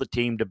still the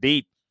team to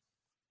beat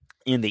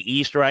in the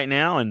East right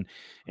now. And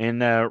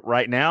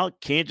right now,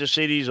 Kansas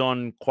City's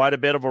on quite a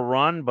bit of a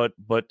run, but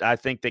I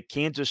think that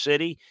Kansas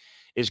City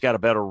has got a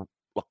better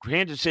look.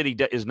 Kansas City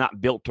is not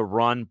built to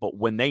run, but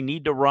when they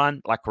need to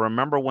run, like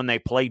remember when they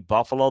played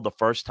Buffalo the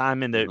first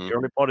time in the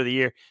early part of the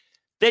year,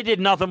 they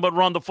did nothing but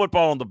run the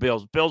football on the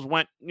Bills. Bills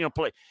went,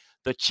 play.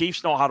 The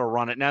Chiefs know how to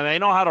run it. Now, they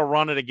know how to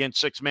run it against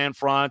six-man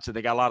fronts, and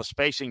they got a lot of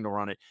spacing to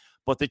run it,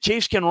 but the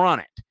Chiefs can run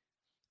it.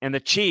 And the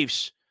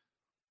Chiefs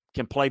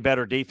can play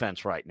better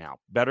defense right now,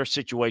 better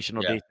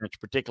situational defense,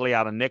 particularly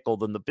out of nickel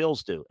than the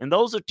Bills do. And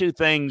those are two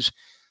things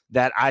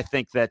that I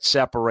think that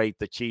separate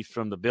the Chiefs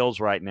from the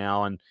Bills right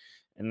now.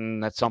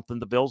 And that's something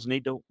the Bills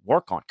need to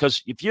work on.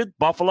 Because if you're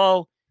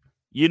Buffalo,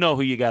 you know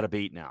who you got to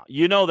beat now.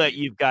 You know that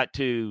you've got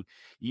to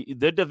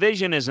the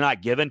division is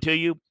not given to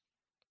you,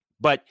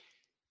 but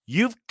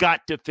you've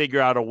got to figure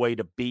out a way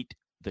to beat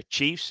the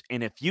Chiefs.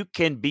 And if you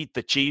can beat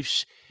the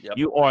Chiefs,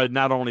 you are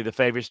not only the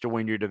favorites to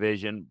win your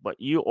division, but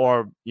you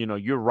are,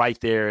 you're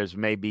right there as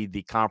maybe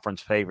the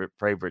conference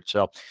favorite.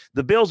 So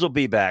the Bills will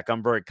be back.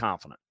 I'm very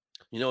confident.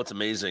 It's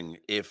amazing.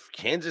 If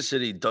Kansas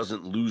City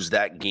doesn't lose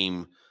that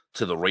game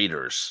to the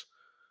Raiders,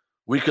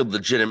 we could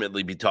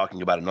legitimately be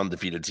talking about an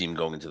undefeated team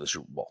going into the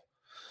Super Bowl,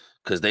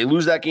 because they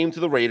lose that game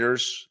to the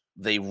Raiders.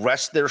 They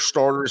rest their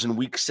starters in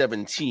week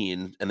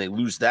 17 and they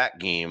lose that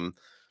game.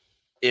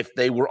 If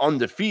they were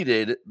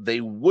undefeated, they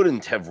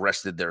wouldn't have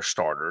rested their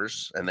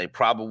starters, and they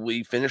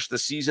probably finished the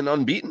season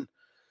unbeaten.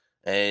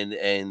 And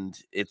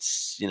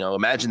it's,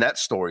 imagine that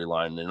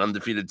storyline, an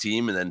undefeated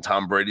team, and then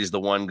Tom Brady's the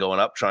one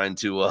going up trying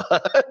to Oh,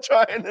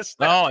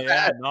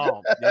 yeah,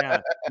 no,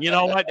 yeah. You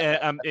know what?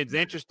 It's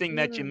interesting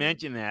that you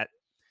mentioned that.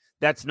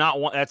 That's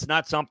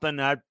not something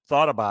I've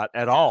thought about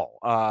at all.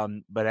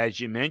 But as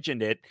you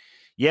mentioned it,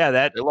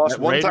 that they lost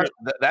one time.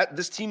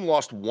 This team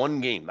lost one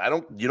game.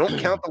 You don't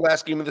count the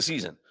last game of the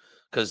season,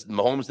 because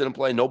Mahomes didn't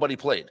play. Nobody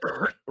played.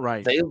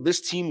 Right.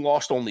 This team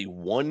lost only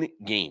one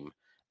game,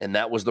 and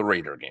that was the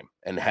Raider game.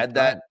 And had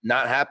that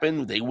not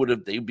happened,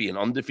 they'd be an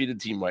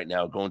undefeated team right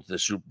now going to the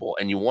Super Bowl.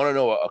 And you want to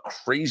know a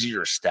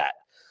crazier stat?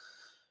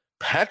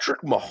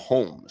 Patrick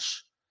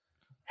Mahomes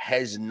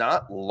has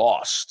not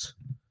lost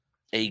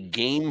a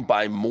game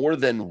by more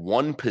than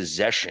one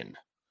possession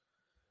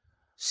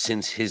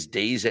since his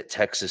days at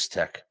Texas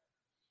Tech.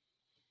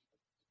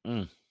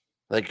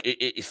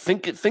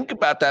 Think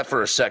about that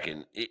for a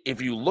second. If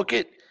you look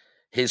at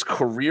his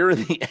career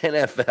in the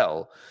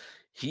NFL,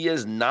 he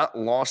has not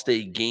lost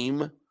a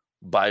game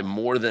by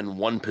more than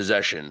one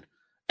possession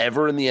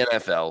ever in the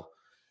NFL.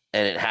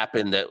 And it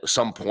happened at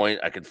some point.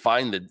 I could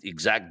find the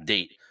exact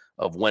date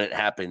of when it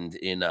happened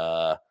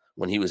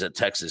when he was at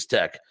Texas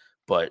Tech.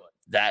 But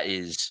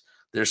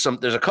there's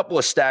a couple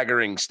of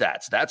staggering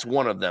stats. That's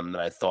one of them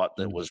that I thought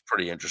that was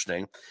pretty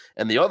interesting.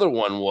 And the other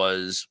one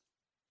was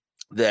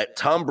that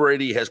Tom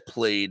Brady has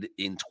played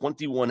in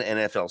 21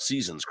 NFL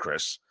seasons,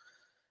 Chris,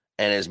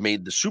 and has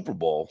made the Super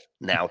Bowl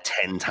now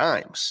 10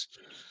 times.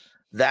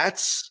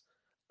 That's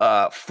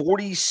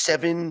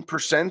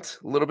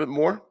 47%, a little bit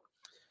more.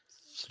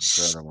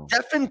 Incredible.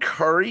 Stephen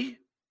Curry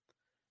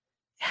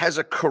has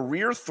a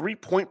career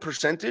three-point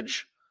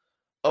percentage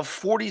of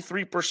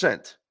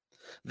 43%.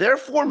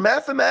 Therefore,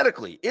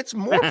 mathematically, it's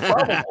more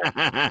probable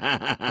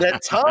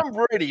that Tom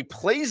Brady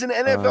plays an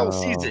NFL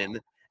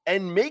season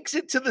and makes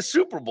it to the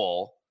Super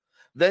Bowl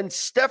than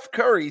Steph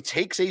Curry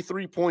takes a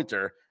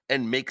three-pointer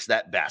and makes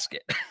that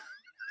basket.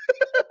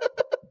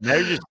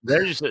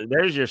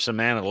 there's your some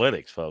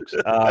analytics, folks.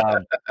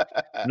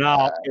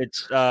 No,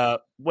 it's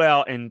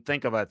well, and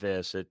think about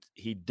this.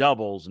 He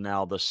doubles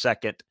now the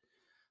second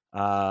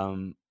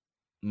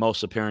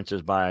most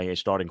appearances by a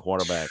starting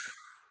quarterback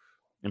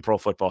in pro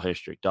football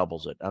history.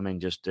 Doubles it. I mean,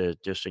 just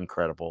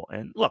incredible.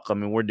 And look, I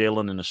mean, we're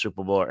dealing in a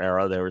Super Bowl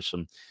era. There were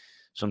some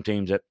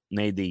teams that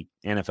made the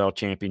NFL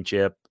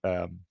championship,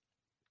 and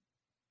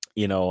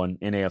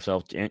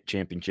AFL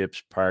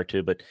championships prior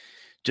to, but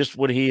just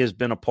what he has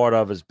been a part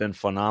of has been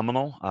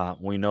phenomenal.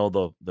 We know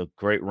the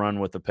great run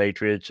with the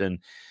Patriots, and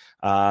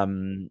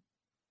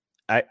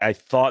I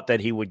thought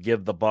that he would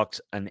give the Bucs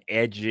an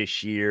edge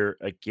this year.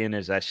 Again,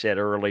 as I said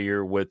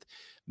earlier, with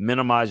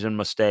minimizing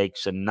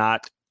mistakes and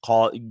not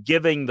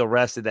giving the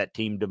rest of that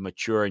team to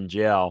mature and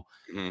gel.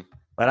 Mm-hmm.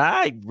 But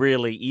I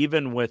really,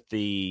 even with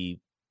the,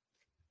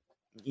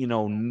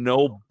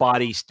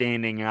 nobody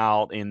standing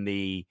out in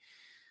the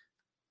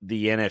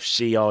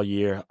NFC all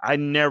year, I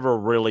never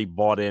really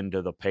bought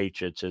into the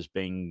Patriots as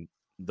being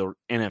the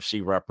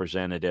NFC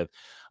representative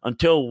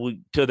until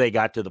they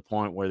got to the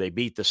point where they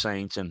beat the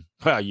Saints and,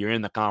 well, you're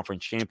in the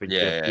conference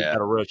championship. You've got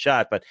a real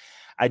shot, but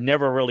I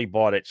never really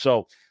bought it.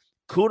 So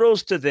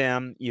kudos to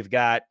them. You've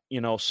got,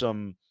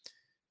 some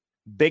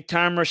big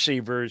time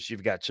receivers.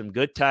 You've got some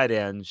good tight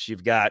ends.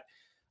 You've got,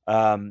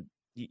 some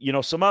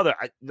other,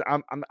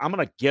 I'm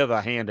going to give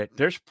a hand at,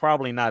 there's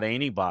probably not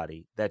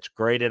anybody that's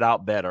graded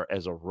out better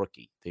as a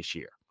rookie this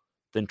year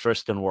than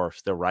Tristan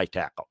Wirfs, the right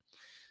tackle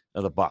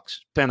of the Bucs.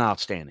 Been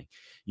outstanding.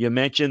 You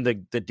mentioned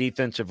the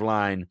defensive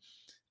line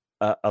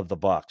of the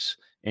Bucs,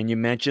 and you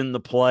mentioned the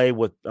play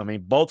with,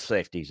 both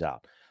safeties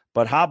out.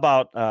 But how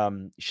about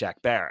Shaq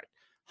Barrett?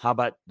 How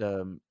about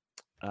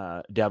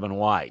Devin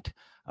White?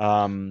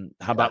 How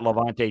about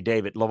Lavonte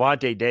David?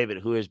 Lavonte David,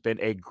 who has been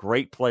a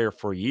great player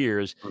for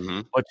years,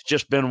 but it's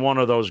just been one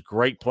of those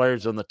great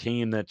players on the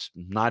team that's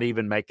not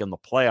even making the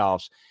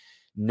playoffs.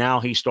 Now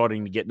he's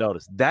starting to get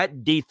noticed.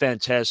 That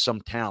defense has some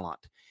talent,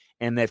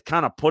 and they've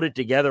kind of put it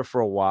together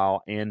for a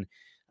while. And,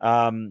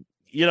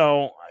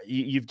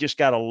 you've just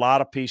got a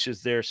lot of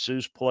pieces there.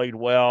 Sue's played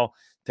well.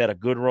 They've had a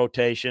good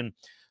rotation.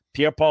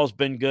 Pierre-Paul's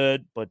been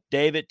good, but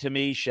David, to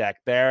me, Shaq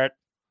Barrett,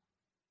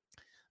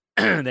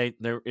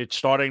 it's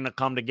starting to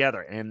come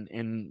together,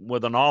 and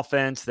with an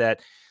offense that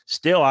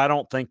still I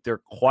don't think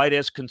they're quite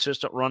as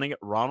consistent running it.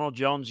 Ronald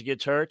Jones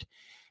gets hurt,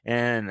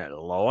 and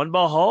lo and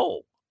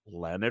behold,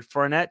 Leonard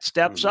Fournette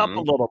steps up a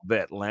little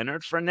bit.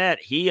 Leonard Fournette,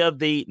 he of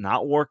the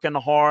not working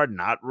hard,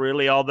 not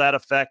really all that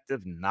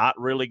effective, not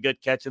really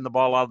good catching the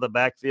ball out of the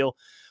backfield,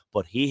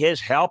 but he has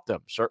helped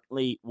them.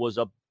 Certainly was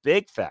a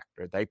big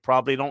factor. They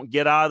probably don't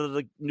get out of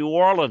the New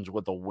Orleans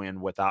with a win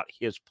without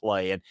his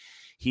play, and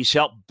he's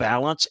helped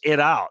balance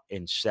it out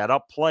and set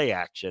up play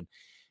action.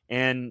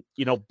 And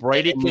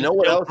Brady, and you know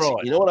what else?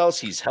 You know what else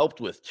he's helped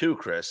with too,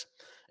 Chris?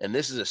 And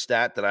this is a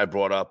stat that I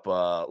brought up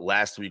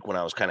last week when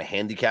I was kind of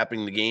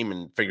handicapping the game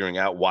and figuring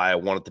out why I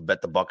wanted to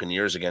bet the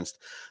Buccaneers against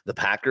the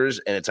Packers.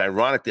 And it's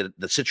ironic that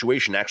the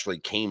situation actually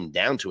came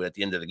down to it at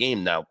the end of the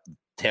game. Now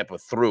Tampa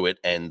threw it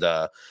and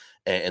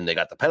they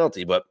got the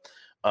penalty, but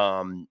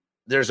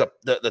there's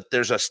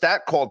a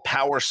stat called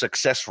power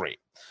success rate.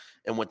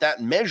 And what that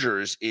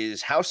measures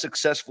is how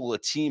successful a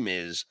team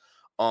is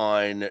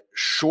on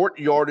short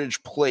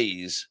yardage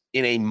plays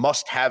in a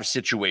must-have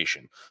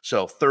situation.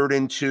 So 3rd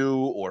and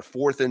 2 or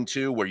 4th and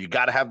 2 where you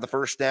got to have the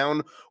first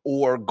down,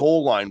 or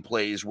goal line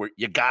plays where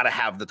you got to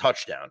have the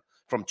touchdown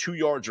from 2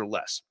 yards or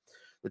less.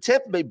 The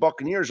Tampa Bay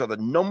Buccaneers are the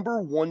number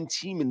 1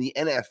 team in the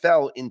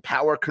NFL in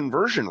power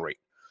conversion rate.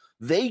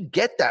 They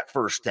get that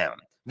first down.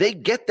 They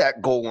get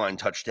that goal line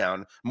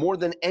touchdown more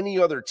than any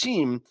other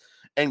team.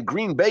 And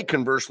Green Bay,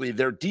 conversely,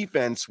 their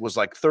defense was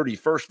like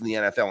 31st in the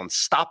NFL in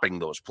stopping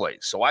those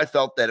plays. So I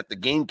felt that if the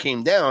game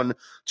came down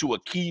to a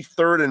key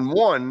 3rd and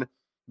 1,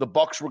 the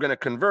Bucs were going to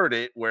convert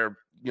it where,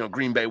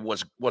 Green Bay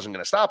wasn't going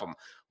to stop them.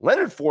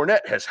 Leonard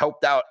Fournette has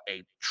helped out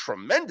a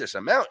tremendous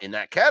amount in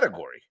that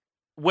category.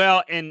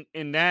 Well,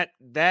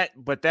 that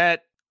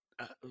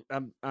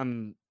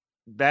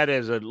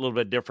is a little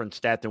bit different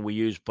stat than we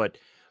use, but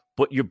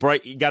you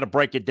got to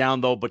break it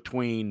down though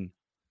between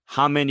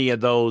how many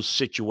of those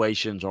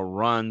situations are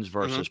runs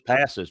versus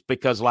passes,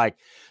 because like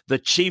the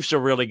Chiefs are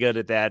really good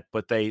at that,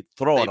 but they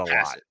throw it a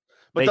lot.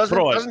 But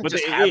doesn't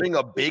just having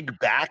a big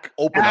back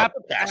open up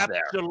the pass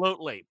there?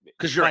 Absolutely.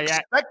 Because you're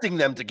expecting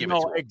them to give it to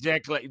them.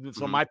 Exactly.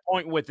 So my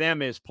point with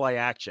them is play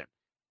action.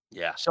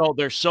 Yeah. So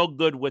they're so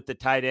good with the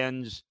tight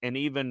ends, and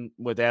even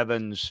with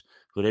Evans,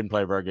 who didn't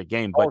play a very good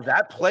game. But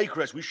that play,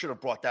 Chris, we should have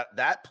brought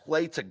that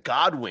play to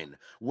Godwin,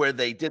 where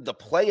they did the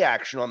play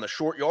action on the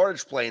short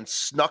yardage play and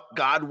snuck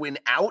Godwin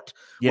out,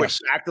 where he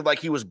acted like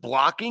he was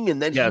blocking,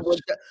 and then he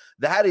went.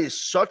 That is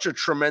such a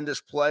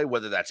tremendous play,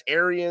 whether that's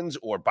Arians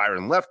or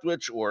Byron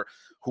Leftwich or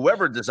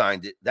whoever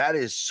designed it. That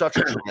is such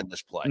a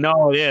tremendous play.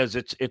 No, it is.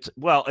 It's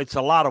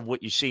a lot of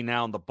what you see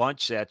now in the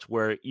bunch sets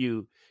where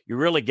you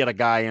really get a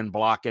guy in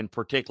blocking,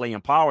 particularly in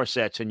power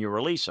sets, and you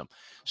release them.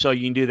 So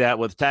you can do that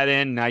with tight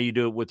end. Now you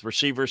do it with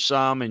receivers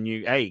some, and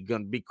going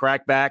to be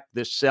crackback.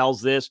 This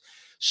sells this.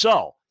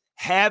 So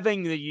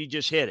you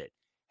just hit it.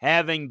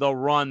 having the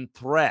run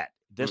threat.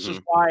 This is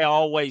why I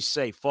always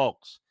say,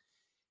 folks,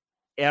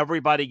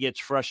 everybody gets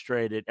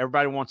frustrated.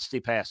 Everybody wants to see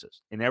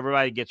passes, and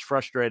everybody gets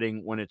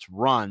frustrating when it's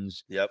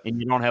runs and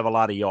you don't have a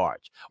lot of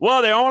yards.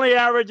 Well, they're only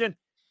averaging.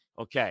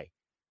 Okay.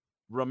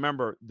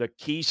 Remember the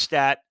key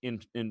stat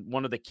in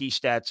one of the key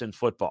stats in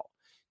football.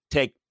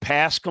 Take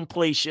pass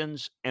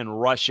completions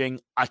and rushing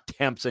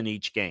attempts in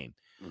each game.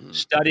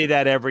 Study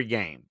that every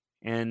game.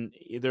 And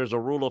there's a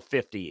rule of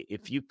 50.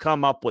 If you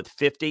come up with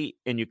 50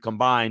 and you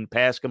combine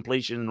pass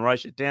completion and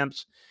rush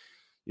attempts,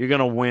 you're going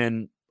to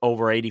win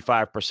over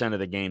 85% of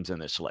the games in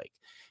this league.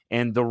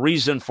 And the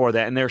reason for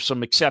that, and there's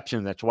some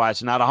exceptions, that's why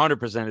it's not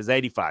 100%, it's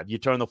 85. You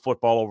turn the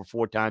football over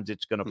 4 times,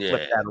 it's going to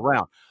flip that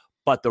around.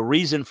 But the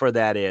reason for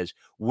that is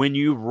when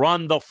you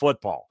run the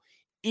football,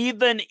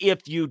 even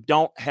if you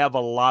don't have a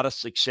lot of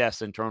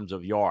success in terms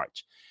of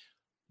yards,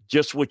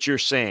 just what you're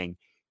saying,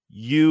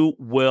 you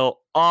will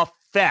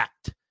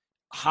affect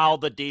how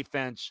the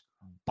defense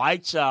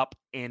bites up,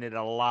 and it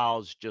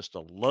allows just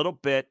a little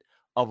bit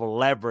of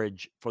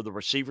leverage for the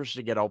receivers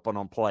to get open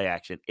on play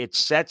action. It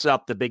sets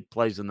up the big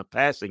plays in the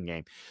passing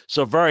game.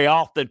 So very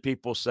often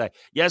people say,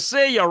 you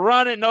see, you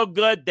run it, no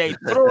good. They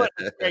threw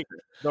it.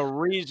 The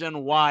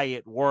reason why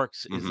it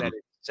works is that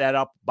it's set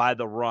up by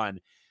the run.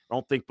 I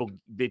don't think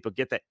people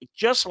get that.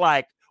 Just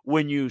like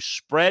when you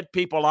spread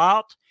people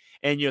out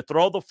and you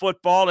throw the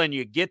football and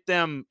you get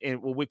them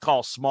in what we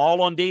call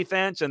small on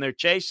defense and they're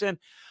chasing,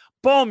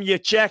 boom, you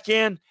check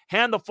in,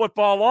 hand the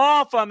football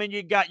off. I mean,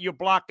 you're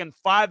blocking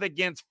 5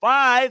 against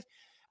 5.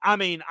 I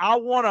mean, I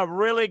want a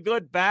really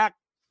good back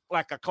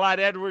like a Clyde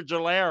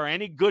Edwards-Helaire or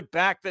any good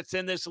back that's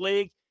in this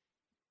league,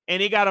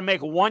 and he got to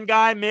make one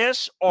guy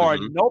miss or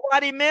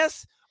nobody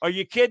miss. Are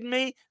you kidding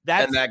me?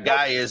 And that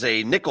guy is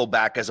a nickel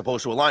back as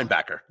opposed to a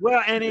linebacker.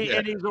 Well, and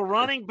he's a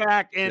running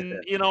back,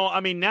 and I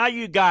mean, now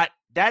you got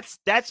that's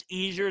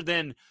easier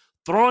than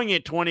throwing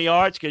it 20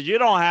 yards because you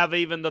don't have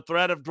even the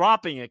threat of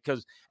dropping it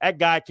because that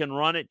guy can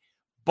run it.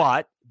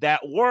 But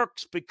that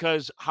works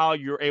because how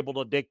you're able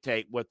to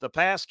dictate with the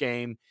pass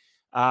game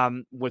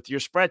with your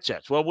spread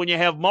sets. Well, when you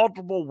have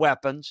multiple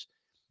weapons,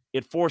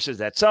 it forces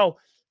that. So,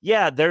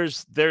 yeah,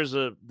 there's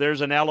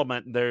an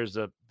element, there's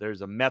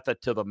a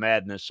method to the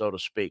madness, so to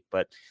speak.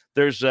 But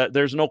there's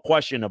no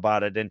question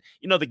about it. And,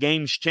 the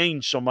game's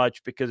changed so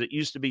much because it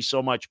used to be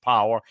so much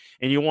power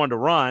and you wanted to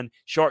run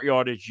short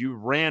yardage. You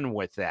ran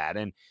with that.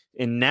 And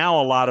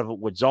now a lot of it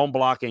with zone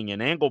blocking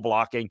and angle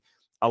blocking,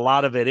 a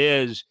lot of it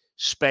is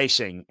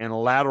spacing and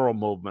lateral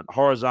movement,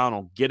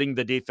 horizontal, getting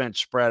the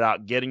defense spread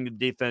out, getting the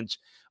defense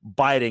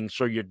biting.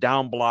 So you're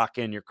down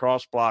blocking, you're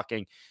cross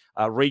blocking,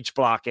 reach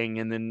blocking,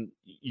 and then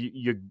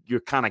you're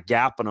kind of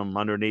gapping them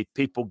underneath.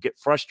 People get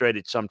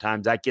frustrated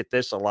sometimes. I get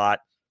this a lot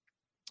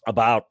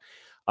about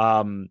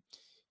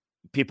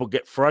people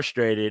get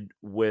frustrated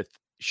with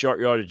short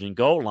yardage and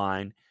goal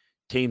line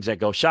teams that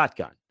go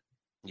shotgun.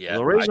 Yeah,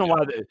 the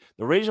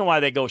reason why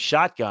they go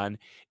shotgun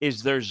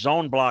is they're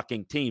zone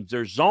blocking teams.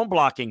 They're zone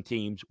blocking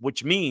teams,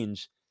 which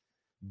means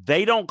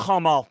they don't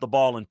come off the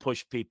ball and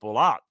push people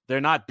out.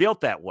 They're not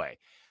built that way.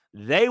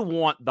 They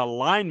want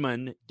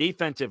the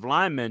defensive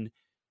lineman,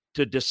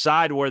 to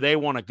decide where they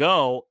want to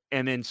go.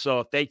 And then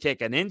so if they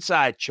take an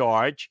inside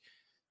charge,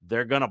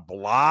 they're going to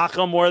block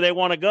them where they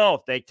want to go.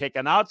 If they take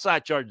an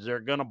outside charge, they're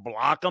going to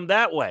block them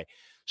that way.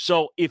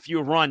 So if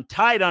you run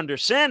tight under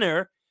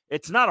center,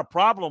 it's not a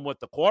problem with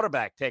the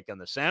quarterback taking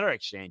the center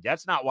exchange.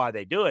 That's not why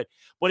they do it.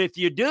 But if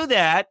you do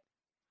that,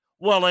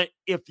 well,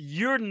 if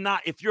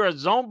you're a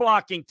zone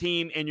blocking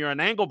team and you're an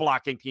angle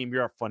blocking team,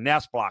 you're a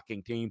finesse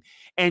blocking team,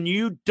 and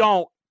you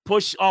don't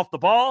push off the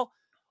ball,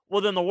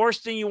 well, then the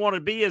worst thing you want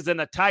to be is in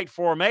a tight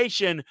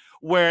formation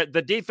where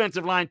the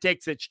defensive line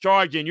takes its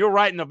charge and you're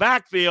right in the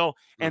backfield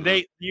and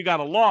you got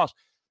a loss.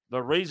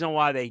 The reason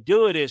why they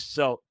do it is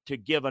so to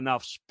give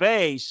enough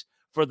space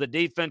for the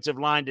defensive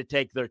line to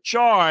take their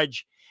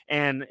charge,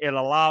 and it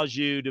allows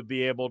you to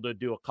be able to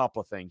do a couple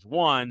of things.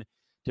 One,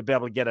 to be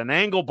able to get an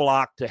angle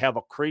block to have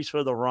a crease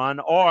for the run,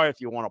 or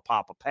if you want to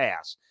pop a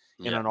pass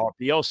in an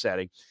RPO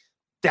setting.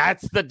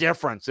 That's the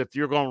difference. If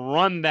you're going to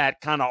run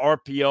that kind of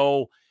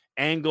RPO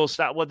angle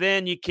style, well,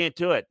 then you can't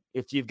do it.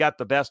 If you've got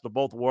the best of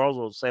both worlds,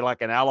 we'll say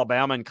like in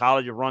Alabama in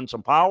college, you run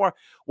some power,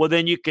 well,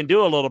 then you can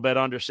do a little bit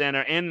under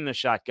center and in the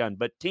shotgun.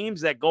 But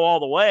teams that go all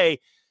the way,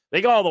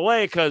 they go all the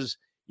way because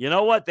you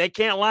know what? They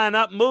can't line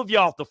up and move you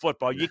off the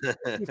football. You can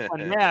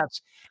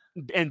finesse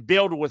and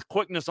build with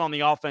quickness on the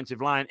offensive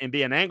line and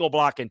be an angle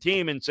blocking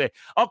team and say,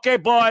 okay,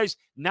 boys,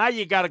 now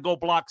you got to go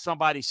block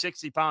somebody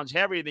 60 pounds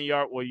heavier than you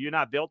are. Well, you're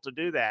not built to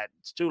do that.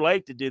 It's too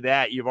late to do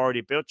that. You've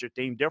already built your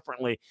team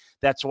differently.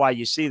 That's why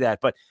you see that.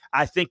 But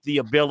I think the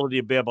ability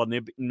to be able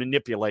to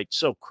manipulate is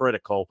so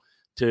critical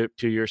to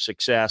your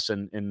success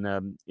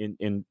in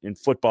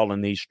football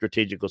in these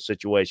strategical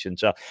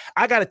situations. So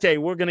I got to tell you,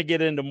 we're going to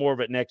get into more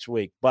of it next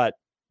week, but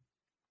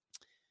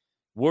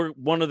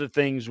one of the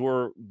things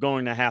we're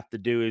going to have to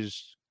do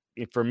is,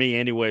 for me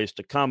anyways,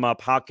 to come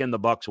up, how can the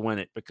Bucs win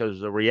it? Because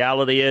the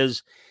reality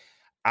is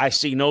I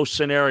see no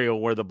scenario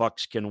where the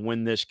Bucs can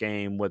win this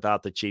game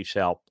without the Chiefs'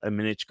 help. I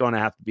mean, it's going to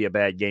have to be a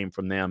bad game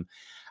from them.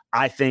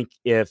 I think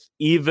if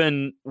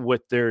even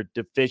with their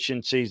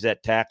deficiencies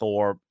at tackle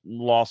or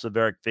loss of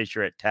Eric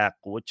Fisher at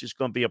tackle, which is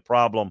going to be a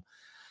problem,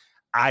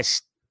 I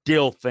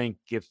still think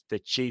if the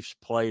Chiefs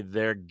play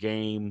their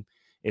game,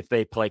 if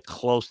they play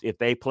close, if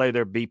they play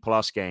their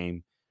B-plus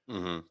game,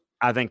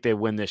 I think they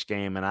win this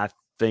game, and I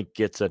think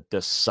it's a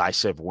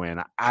decisive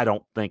win. I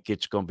don't think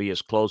it's going to be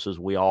as close as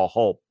we all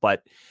hope,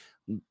 but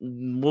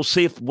we'll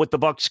see what the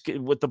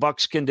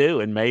Bucs can do,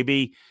 and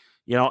maybe,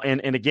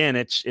 and again,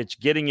 it's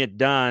getting it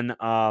done.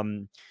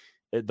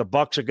 The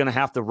Bucs are going to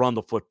have to run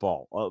the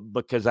football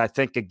because I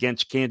think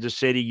against Kansas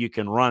City you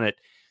can run it.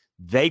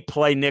 They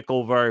play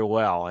nickel very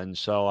well, and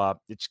so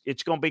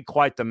it's going to be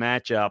quite the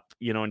matchup,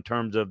 in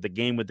terms of the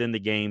game within the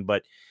game.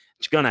 But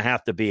it's going to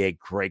have to be a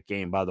great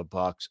game by the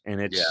Bucs,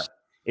 and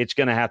it's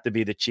going to have to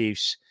be the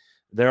Chiefs.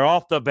 They're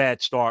off the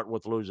bad start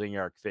with losing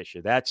Eric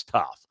Fisher. That's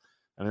tough.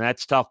 I mean,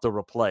 that's tough to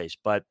replace,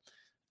 but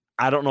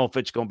I don't know if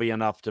it's going to be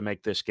enough to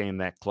make this game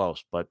that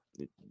close. But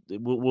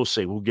we'll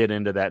see. We'll get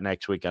into that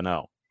next week, I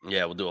know.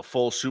 Yeah, we'll do a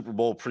full Super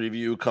Bowl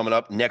preview coming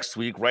up next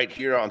week right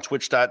here on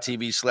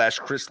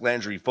twitch.tv/Chris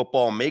Landry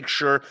Football. Make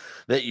sure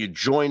that you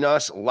join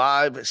us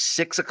live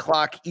 6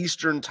 o'clock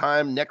Eastern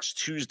time next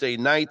Tuesday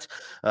night.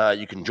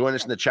 You can join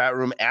us in the chat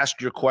room, ask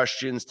your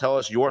questions, tell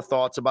us your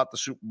thoughts about the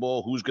Super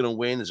Bowl. Who's going to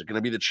win? Is it going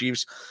to be the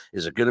Chiefs?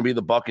 Is it going to be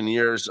the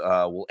Buccaneers?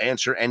 We'll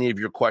answer any of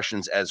your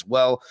questions as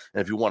well.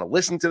 And if you want to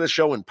listen to the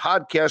show in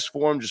podcast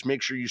form, just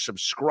make sure you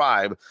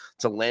subscribe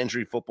to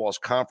Landry Football's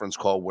conference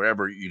call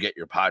wherever you get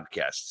your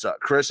podcasts.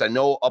 Chris, I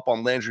know up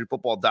on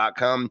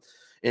LandryFootball.com,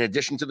 in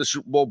addition to the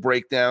Super Bowl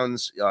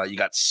breakdowns, you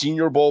got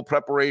Senior Bowl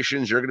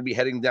preparations. You're going to be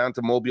heading down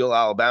to Mobile,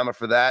 Alabama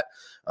for that.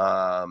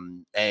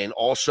 And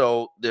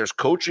also there's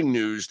coaching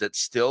news that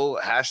still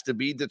has to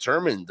be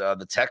determined.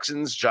 The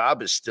Texans'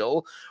 job is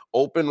still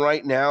open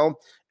right now.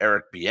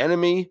 Eric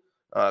Bieniemy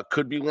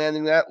could be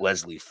landing that.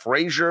 Leslie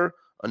Frazier,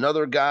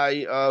 another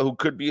guy who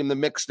could be in the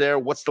mix there.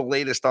 What's the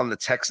latest on the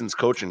Texans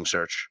coaching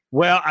search?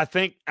 Well, I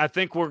think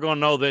we're going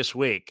to know this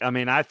week. I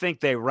mean, I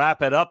think they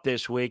wrap it up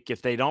this week.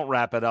 If they don't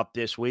wrap it up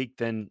this week,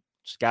 then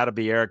it's got to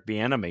be Eric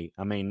Bieniemy.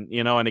 I mean,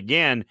 and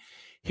again,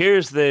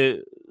 here's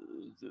the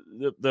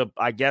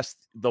I guess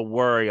the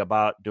worry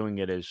about doing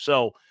it is,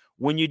 so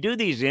when you do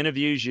these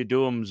interviews, you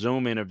do them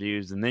Zoom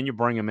interviews, and then you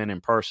bring them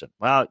in person.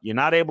 Well, you're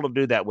not able to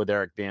do that with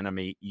Eric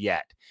Bieniemy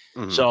yet.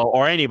 So,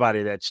 or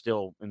anybody that's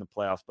still in the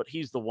playoffs, but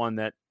he's the one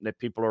that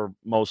people are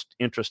most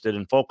interested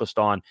and focused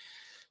on.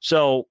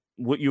 So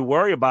what you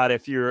worry about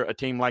if you're a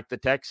team like the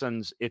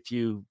Texans, if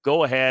you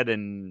go ahead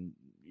and,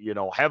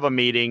 have a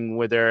meeting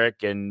with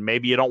Eric and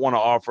maybe you don't want to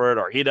offer it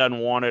or he doesn't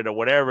want it or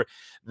whatever,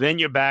 then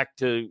you're back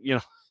to,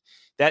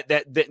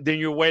 then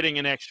you're waiting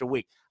an extra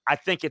week. I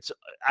think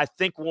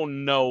we'll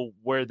know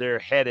where they're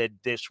headed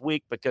this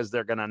week because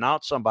they're going to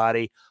announce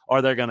somebody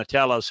or they're going to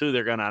tell us who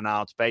they're going to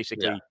announce,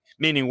 basically,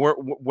 meaning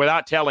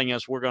without telling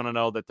us, we're going to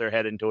know that they're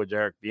heading towards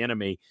Eric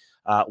Bieniemy,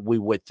 we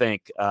would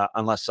think,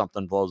 unless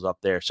something blows up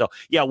there. So,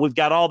 yeah, we've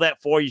got all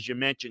that for you. As you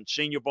mentioned,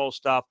 Senior Bowl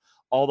stuff,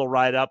 all the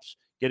write-ups,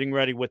 getting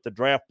ready with the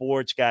draft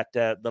boards, got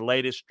the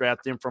latest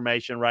draft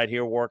information right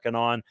here working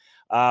on.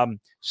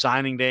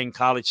 Signing day in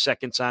college,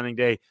 second signing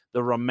day,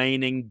 the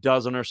remaining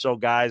dozen or so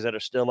guys that are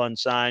still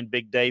unsigned.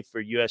 Big day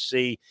for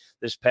USC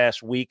this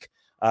past week,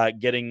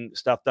 getting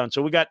stuff done.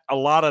 So we got a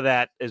lot of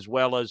that as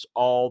well as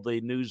all the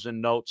news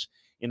and notes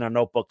in our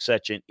notebook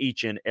section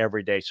each and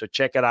every day. So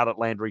check it out at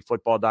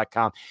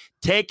LandryFootball.com.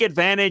 Take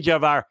advantage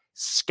of our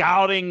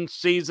scouting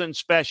season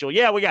special.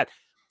 Yeah, we got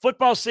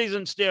football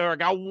season still. I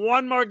got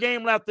one more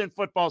game left in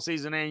football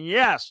season. And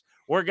yes,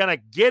 we're going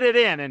to get it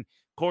in. And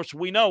of course,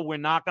 we know we're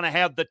not going to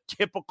have the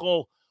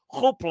typical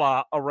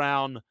hoopla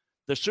around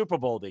the Super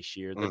Bowl this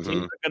year. The teams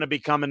are going to be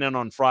coming in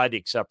on Friday,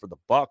 except for the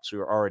Bucs, who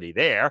are already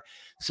there.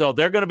 So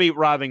they're going to be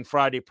arriving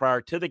Friday prior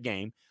to the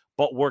game.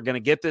 But we're going to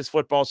get this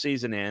football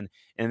season in,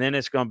 and then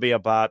it's going to be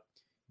about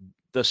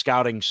the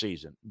scouting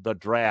season, the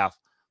draft,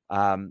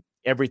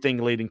 everything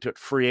leading to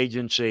free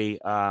agency.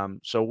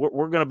 So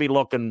we're going to be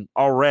looking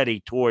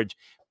already towards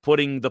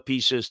putting the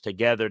pieces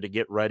together to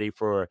get ready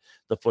for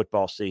the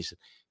football season.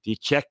 If you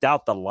checked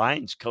out the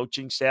Lions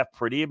coaching staff,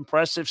 pretty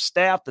impressive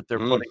staff that they're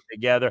putting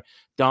together.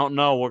 Don't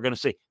know. We're going to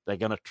see. They're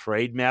going to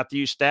trade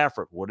Matthew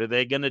Stafford. What are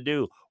they going to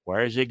do?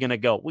 Where is he going to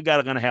go? We're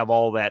going to have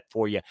all that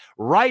for you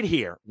right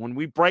here when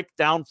we break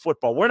down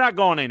football. We're not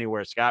going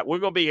anywhere, Scott. We're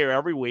going to be here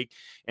every week,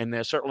 and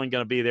they're certainly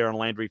going to be there on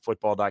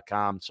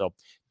LandryFootball.com. So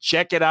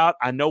check it out.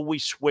 I know we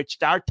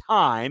switched our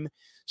time.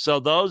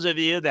 So those of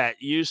you that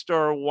used to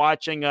are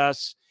watching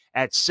us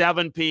at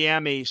 7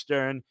 p.m.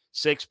 Eastern,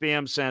 6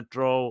 p.m.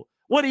 Central,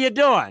 what are you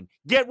doing?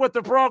 Get with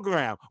the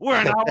program. We're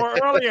an hour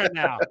earlier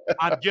now.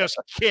 I'm just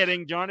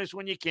kidding. Join us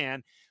when you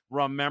can.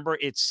 Remember,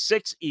 it's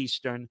 6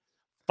 Eastern,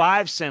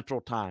 5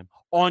 Central time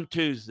on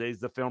Tuesdays,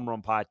 the Film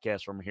Room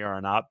podcast from here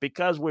on out,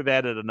 because we've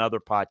added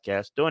another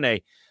podcast doing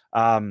a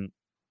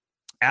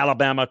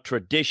Alabama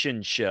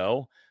tradition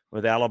show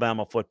with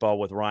Alabama football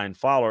with Ryan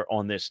Fowler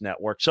on this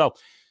network. So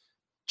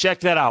check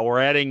that out.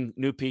 We're adding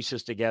new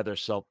pieces together.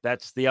 So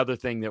that's the other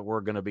thing that we're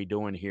going to be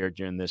doing here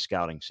during this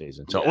scouting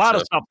season. So a lot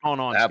of stuff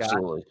going on.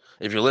 Absolutely. Scott.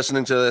 If you're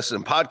listening to this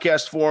in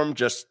podcast form,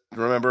 just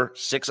remember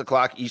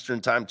 6:00 Eastern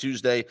time,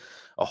 Tuesday,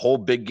 a whole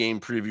big game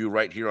preview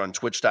right here on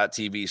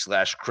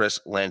twitch.tv/Chris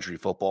Landry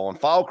Football. And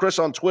follow Chris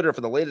on Twitter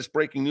for the latest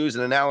breaking news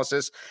and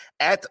analysis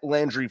at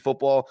Landry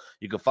Football.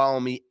 You can follow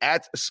me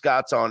at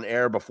Scott's on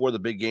Air before the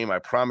big game. I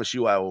promise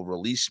you I will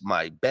release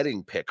my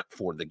betting pick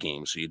for the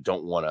game, so you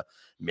don't want to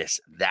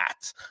miss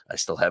that. I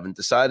still haven't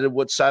decided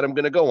what side I'm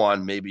going to go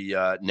on. Maybe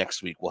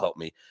next week will help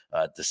me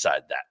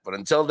decide that. But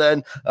until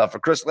then, for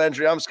Chris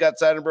Landry, I'm Scott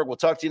Seidenberg. We'll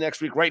talk to you next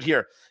week right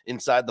here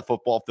inside the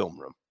Football Film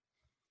Room.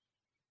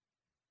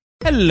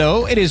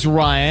 Hello, it is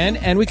Ryan,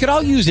 and we could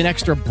all use an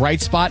extra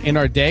bright spot in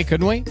our day,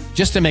 couldn't we?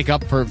 Just to make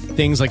up for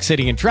things like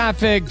sitting in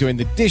traffic, doing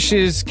the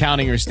dishes,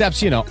 counting your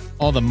steps,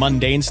 all the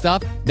mundane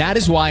stuff. That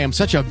is why I'm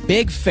such a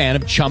big fan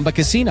of Chumba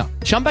Casino.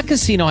 Chumba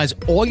Casino has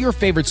all your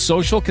favorite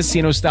social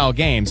casino-style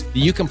games that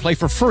you can play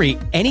for free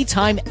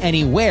anytime,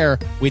 anywhere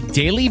with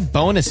daily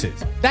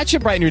bonuses. That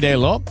should brighten your day a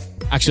little.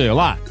 Actually, a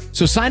lot.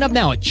 So sign up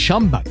now at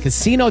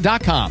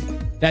ChumbaCasino.com.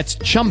 That's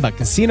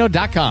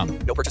ChumbaCasino.com.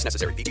 No purchase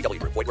necessary. VGW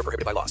Group. Void where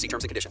prohibited by law. See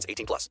terms and conditions.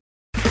 18+.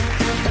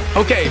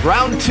 Okay,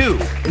 round two.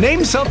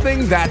 Name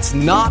something that's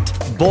not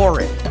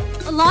boring.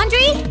 A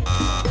laundry?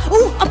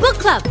 Ooh, a book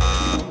club.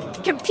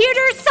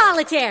 Computer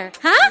solitaire,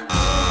 huh?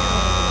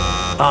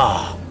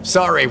 Ah,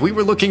 sorry. We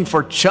were looking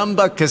for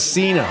Chumba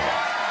Casino.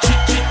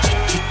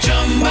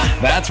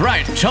 That's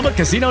right.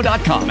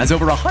 ChumbaCasino.com has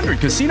over 100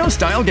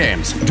 casino-style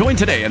games. Join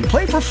today and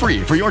play for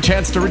free for your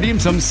chance to redeem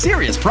some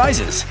serious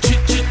prizes.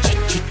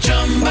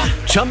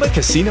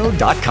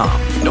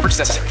 ChumbaCasino.com. No purchase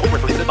necessary. Void where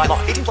prohibited by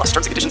law. 18+. Terms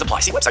and conditions apply.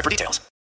 See website for details.